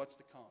eager for what's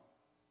to come.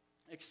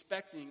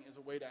 Expecting is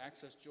a way to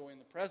access joy in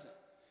the present.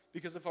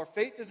 Because if our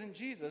faith is in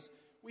Jesus,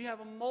 we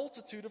have a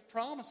multitude of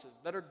promises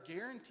that are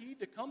guaranteed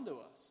to come to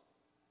us.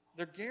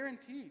 They're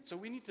guaranteed. So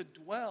we need to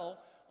dwell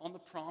on the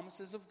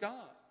promises of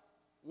God.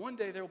 One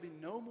day there will be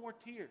no more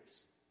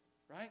tears,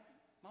 right?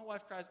 My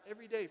wife cries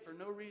every day for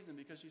no reason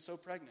because she's so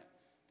pregnant.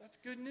 That's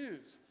good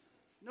news.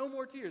 No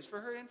more tears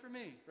for her and for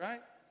me,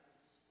 right?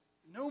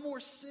 No more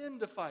sin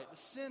to fight, the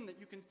sin that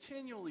you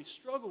continually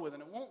struggle with,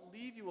 and it won't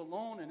leave you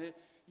alone, and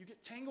you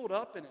get tangled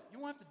up in it. You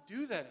won't have to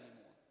do that anymore.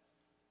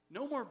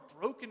 No more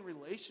broken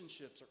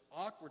relationships or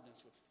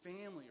awkwardness with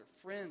family or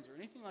friends or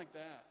anything like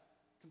that.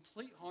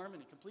 Complete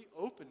harmony, complete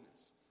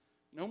openness.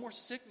 No more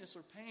sickness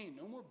or pain.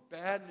 No more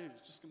bad news.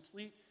 Just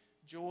complete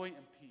joy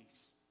and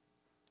peace.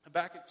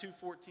 Habakkuk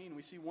 2:14,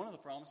 we see one of the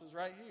promises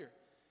right here.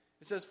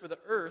 It says, "For the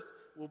earth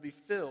will be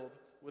filled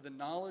with the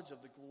knowledge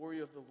of the glory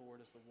of the Lord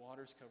as the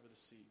waters cover the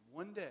sea."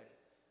 One day,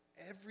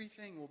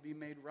 everything will be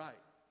made right.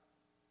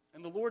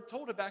 And the Lord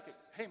told Habakkuk,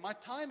 hey, my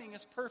timing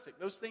is perfect.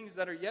 Those things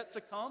that are yet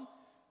to come,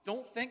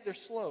 don't think they're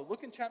slow.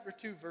 Look in chapter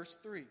 2, verse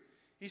 3.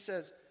 He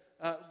says,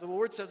 the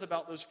Lord says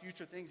about those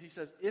future things, he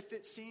says, "If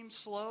it seems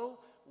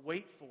slow,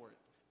 wait for it.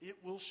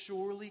 It will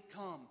surely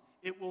come.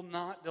 It will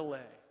not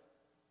delay."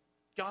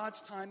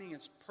 God's timing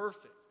is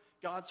perfect.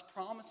 God's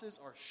promises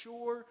are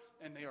sure,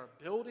 and they are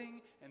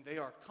building, and they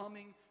are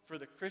coming for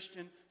the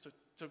Christian. So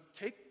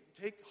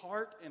take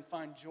heart and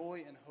find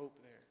joy and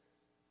hope there.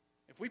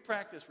 If we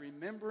practice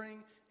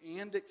remembering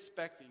and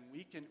expecting,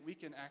 we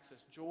can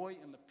access joy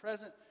in the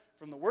present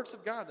from the works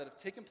of God that have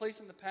taken place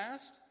in the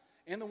past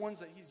and the ones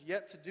that he's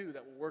yet to do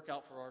that will work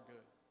out for our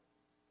good.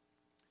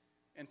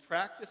 And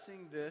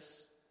practicing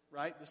this,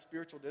 right, this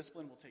spiritual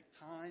discipline will take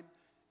time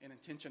and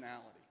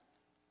intentionality.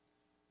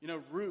 You know,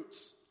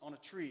 roots on a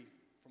tree,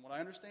 from what I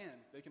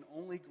understand, they can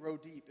only grow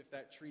deep if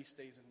that tree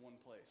stays in one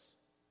place,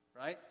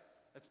 right?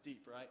 That's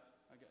deep, right?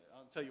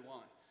 I'll tell you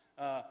why.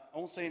 I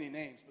won't say any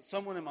names, but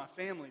someone in my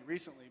family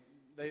recently,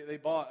 they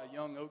bought a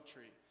young oak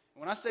tree.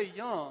 And when I say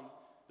young,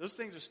 those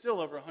things are still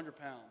over 100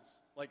 pounds,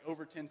 like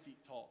over 10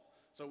 feet tall.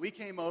 So we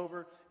came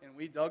over and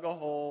we dug a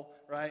hole,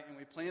 right, and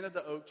we planted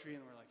the oak tree,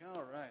 and we're like,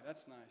 all right,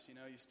 that's nice. You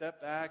know, you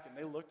step back, and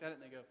they looked at it,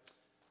 and they go,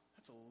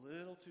 that's a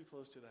little too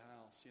close to the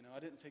house. You know, I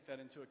didn't take that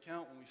into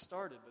account when we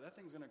started, but that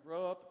thing's going to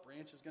grow up. The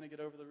branch is going to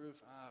get over the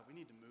roof. We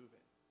need to move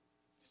it.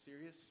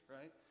 Serious,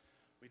 right?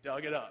 We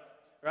dug it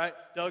up, right?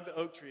 Dug the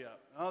oak tree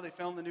up. Oh, they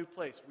found the new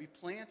place. We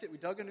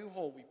dug a new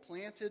hole. We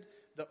planted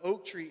the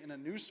oak tree in a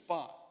new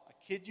spot. I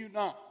kid you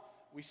not.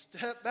 We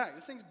stepped back.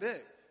 This thing's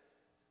big.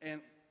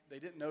 And they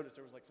didn't notice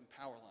there was like some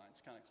power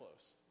lines kind of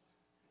close.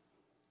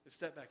 They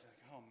stepped back,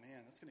 like, oh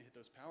man, that's going to hit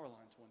those power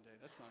lines one day.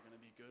 That's not going to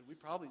be good. We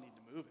probably need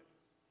to move it,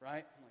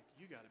 right? I'm like,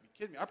 you got to be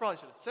kidding me. I probably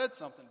should have said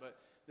something, but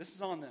this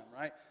is on them,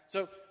 right?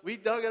 So we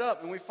dug it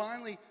up, and we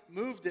finally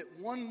moved it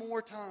one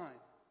more time.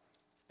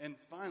 And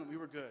finally, we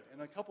were good.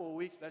 In a couple of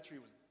weeks, that tree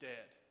was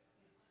dead.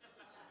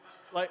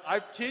 Like, I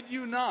kid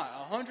you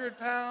not, 100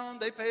 pound,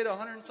 they paid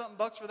 $100 and something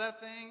for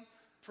that thing,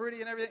 pretty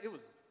and everything. It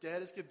was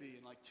dead as could be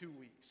in like 2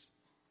 weeks.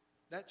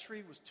 That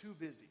tree was too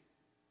busy,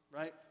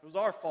 right? It was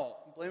our fault.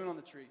 I'm blaming it on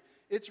the tree.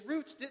 Its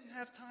roots didn't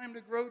have time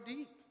to grow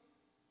deep.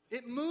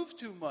 It moved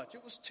too much.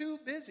 It was too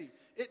busy.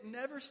 It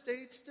never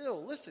stayed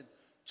still. Listen,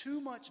 too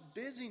much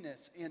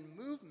busyness and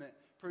movement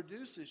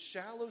produces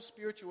shallow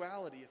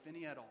spirituality, if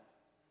any at all.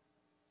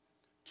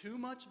 Too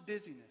much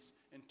busyness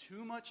and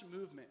too much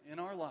movement in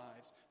our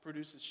lives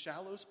produces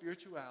shallow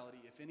spirituality,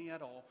 if any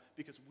at all,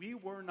 because we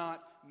were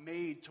not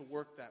made to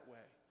work that way.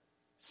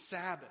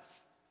 Sabbath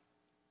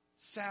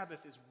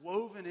is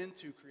woven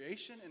into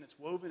creation, and it's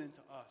woven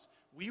into us.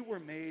 We were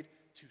made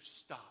to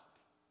stop.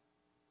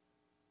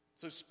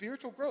 So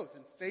spiritual growth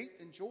and faith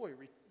and joy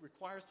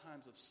requires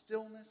times of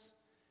stillness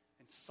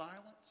and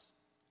silence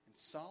and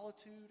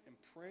solitude and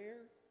prayer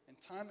and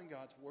time in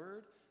God's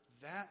Word.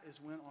 That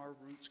is when our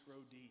roots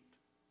grow deep.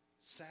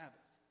 Sabbath.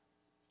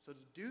 So to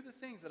do the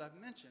things that I've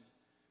mentioned,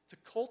 to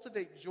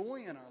cultivate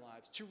joy in our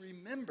lives, to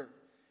remember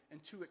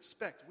and to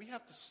expect, we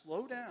have to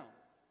slow down,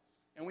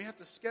 and we have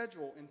to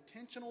schedule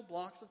intentional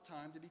blocks of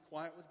time to be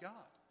quiet with God.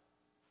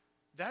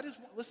 That is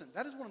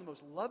one of the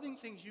most loving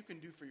things you can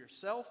do for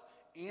yourself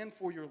and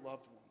for your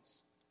loved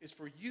ones, is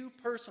for you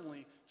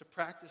personally to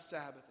practice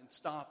Sabbath and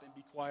stop and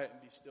be quiet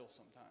and be still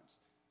sometimes.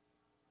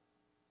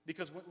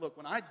 Because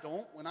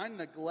when I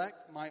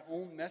neglect my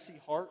own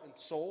messy heart and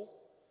soul,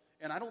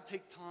 and I don't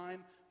take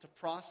time to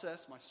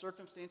process my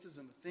circumstances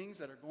and the things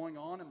that are going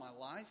on in my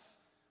life,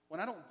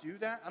 when I don't do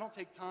that, I don't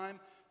take time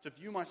to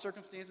view my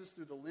circumstances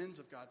through the lens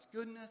of God's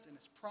goodness and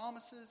His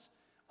promises,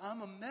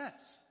 I'm a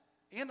mess.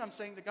 And I'm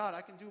saying to God,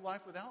 I can do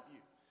life without you.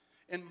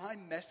 and my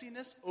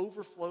messiness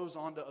overflows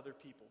onto other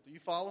people. Do you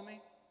follow me?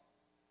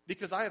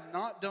 Because I have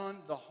not done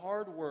the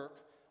hard work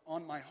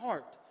on my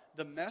heart.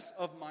 The mess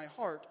of my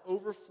heart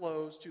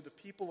overflows to the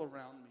people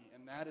around me,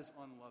 and that is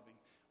unloving.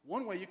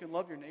 One way you can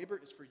love your neighbor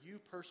is for you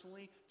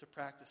personally to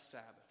practice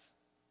Sabbath.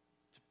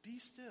 To be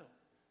still,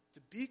 to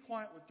be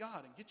quiet with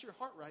God and get your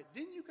heart right.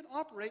 Then you can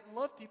operate and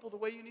love people the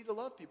way you need to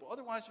love people.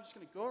 Otherwise, you're just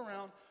going to go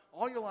around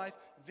all your life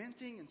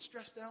venting and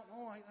stressed out.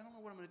 Oh, I don't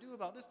know what I'm going to do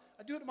about this.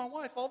 I do it to my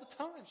wife all the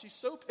time. She's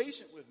so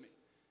patient with me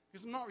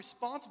because I'm not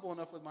responsible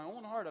enough with my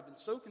own heart. I've been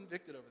so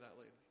convicted over that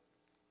lately.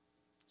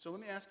 So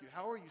let me ask you,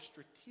 how are you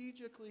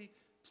strategically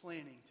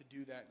planning to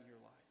do that in your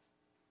life?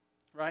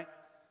 Right?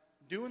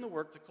 Doing the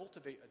work to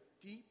cultivate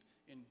a deep,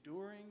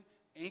 enduring,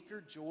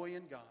 anchored joy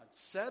in God,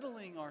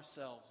 settling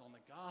ourselves on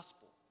the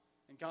gospel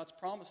and God's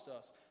promise to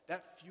us.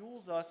 That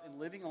fuels us in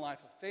living a life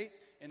of faith,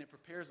 and it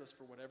prepares us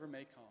for whatever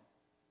may come.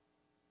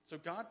 So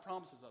God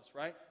promises us,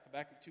 right?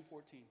 Habakkuk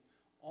 2:14,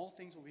 all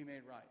things will be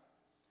made right.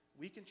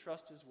 We can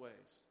trust his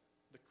ways.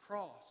 The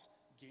cross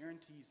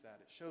guarantees that.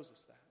 It shows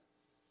us that.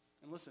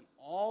 And listen,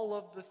 all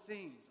of the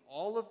things,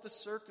 all of the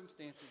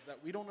circumstances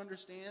that we don't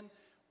understand,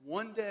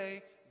 one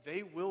day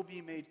they will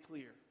be made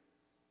clear.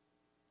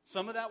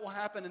 Some of that will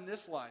happen in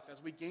this life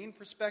as we gain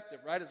perspective,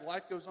 right? As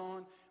life goes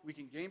on, we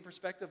can gain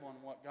perspective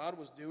on what God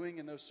was doing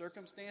in those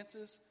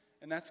circumstances,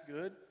 and that's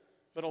good.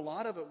 But a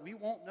lot of it we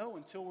won't know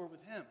until we're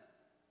with him.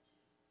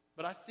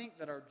 But I think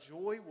that our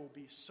joy will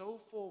be so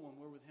full when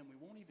we're with him, we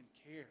won't even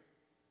care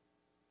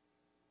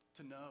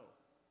to know,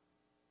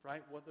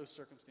 right, what those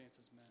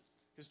circumstances meant.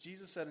 Because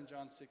Jesus said in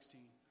John 16,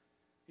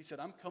 he said,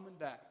 I'm coming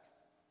back,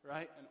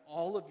 right? And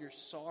all of your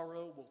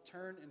sorrow will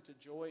turn into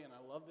joy. And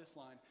I love this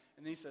line.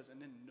 And then he says,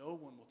 and then no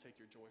one will take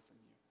your joy from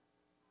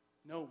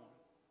you. No one.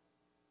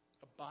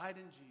 Abide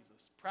in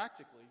Jesus.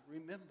 Practically,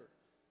 remember,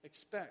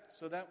 expect.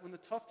 So that when the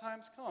tough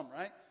times come,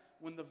 right?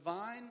 When the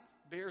vine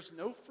bears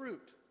no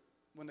fruit,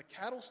 when the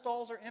cattle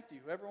stalls are empty,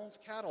 whoever owns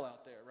cattle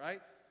out there, right?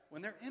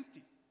 When they're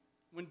empty,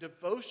 when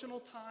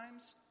devotional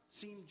times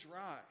seem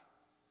dry,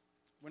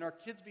 when our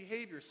kids'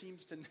 behavior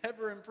seems to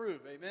never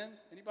improve. Amen?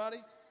 Anybody?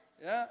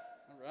 Yeah?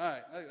 All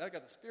right. I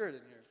got the spirit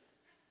in here.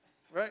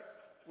 Right?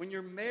 When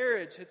your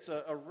marriage hits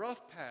a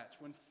rough patch,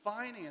 when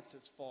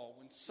finances fall,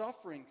 when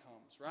suffering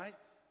comes, right?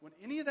 When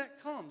any of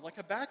that comes, like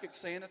Habakkuk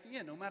saying at the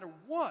end, no matter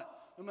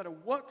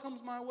what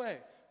comes my way,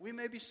 we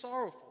may be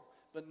sorrowful,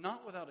 but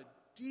not without a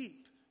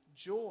deep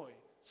joy,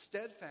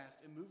 steadfast,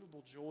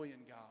 immovable joy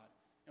in God,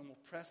 and we'll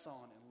press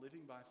on in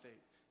living by faith.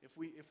 If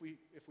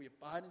we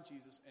abide in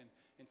Jesus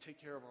and take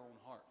care of our own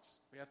hearts,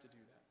 we have to do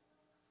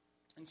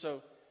that. And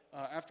so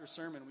after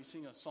sermon, we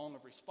sing a song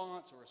of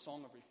response or a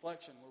song of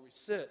reflection where we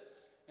sit.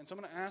 And so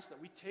I'm going to ask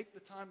that we take the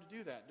time to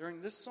do that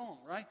during this song,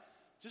 right?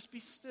 Just be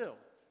still,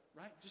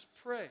 right? Just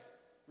pray.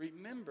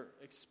 Remember,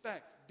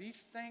 expect, be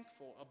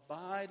thankful,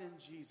 abide in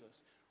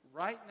Jesus.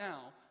 Right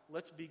now,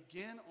 let's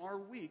begin our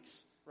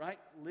weeks, right,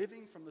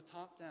 living from the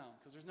top down,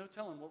 because there's no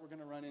telling what we're going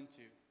to run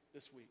into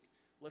this week.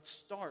 Let's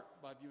start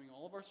by viewing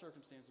all of our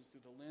circumstances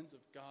through the lens of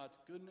God's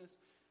goodness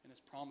and his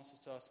promises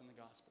to us in the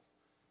gospel.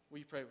 Will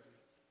you pray with me?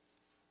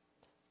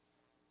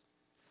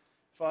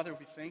 Father,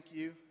 we thank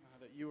you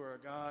that you are a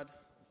God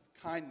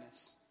of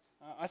kindness.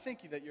 I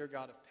thank you that you're a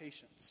God of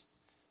patience.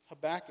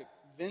 Habakkuk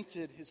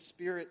vented his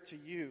spirit to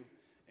you,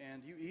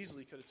 and you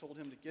easily could have told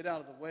him to get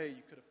out of the way.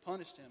 You could have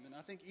punished him. And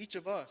I think each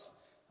of us,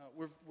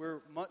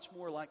 we're much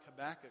more like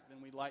Habakkuk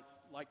than we like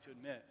to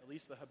admit, at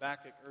least the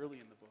Habakkuk early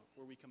in the book,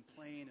 where we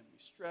complain and we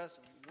stress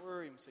and we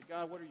worry and we say,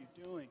 God, what are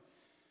you doing?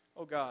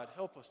 Oh, God,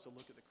 help us to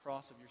look at the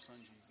cross of your Son,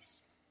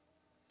 Jesus,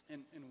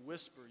 and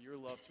whisper your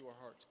love to our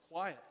hearts.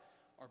 Quiet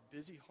our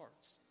busy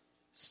hearts.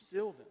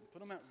 Still them. Put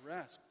them at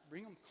rest.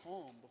 Bring them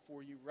calm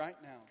before you right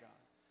now,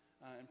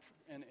 God.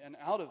 And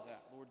out of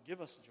that, Lord,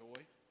 give us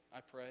joy, I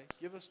pray.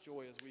 Give us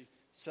joy as we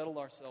settle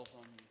ourselves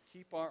on you.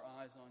 Keep our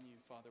eyes on you,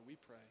 Father, we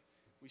pray.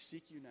 We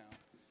seek you now.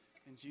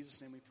 In Jesus'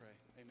 name we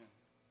pray. Amen.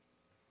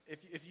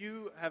 If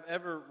you have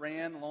ever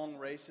ran long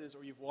races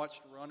or you've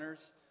watched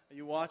runners,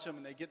 you watch them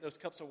and they get those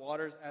cups of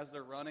water as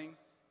they're running,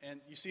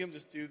 and you see them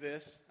just do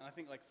this, and I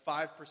think like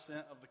 5%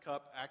 of the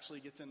cup actually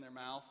gets in their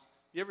mouth.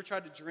 You ever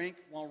tried to drink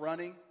while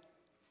running?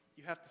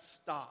 You have to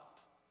stop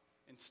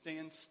and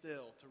stand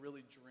still to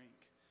really drink.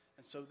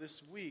 And so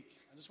this week,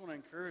 I just want to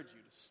encourage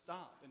you to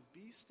stop and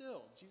be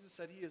still. Jesus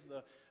said he is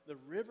the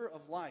river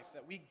of life,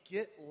 that we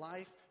get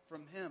life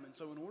from him. And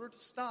so in order to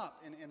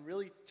stop and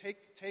really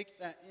take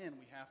that in,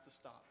 we have to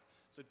stop.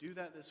 So do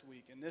that this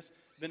week. And this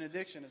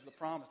benediction is the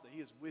promise that he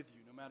is with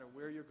you no matter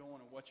where you're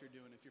going or what you're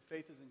doing. If your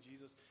faith is in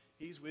Jesus,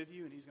 he's with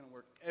you and he's going to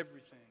work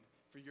everything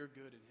for your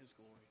good and his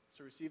glory.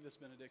 So receive this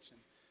benediction.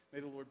 May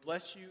the Lord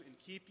bless you and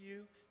keep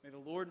you. May the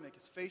Lord make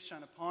his face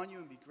shine upon you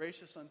and be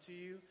gracious unto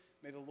you.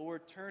 May the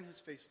Lord turn his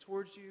face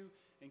towards you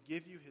and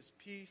give you his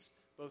peace,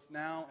 both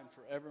now and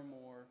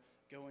forevermore.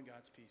 Go in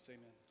God's peace.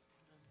 Amen.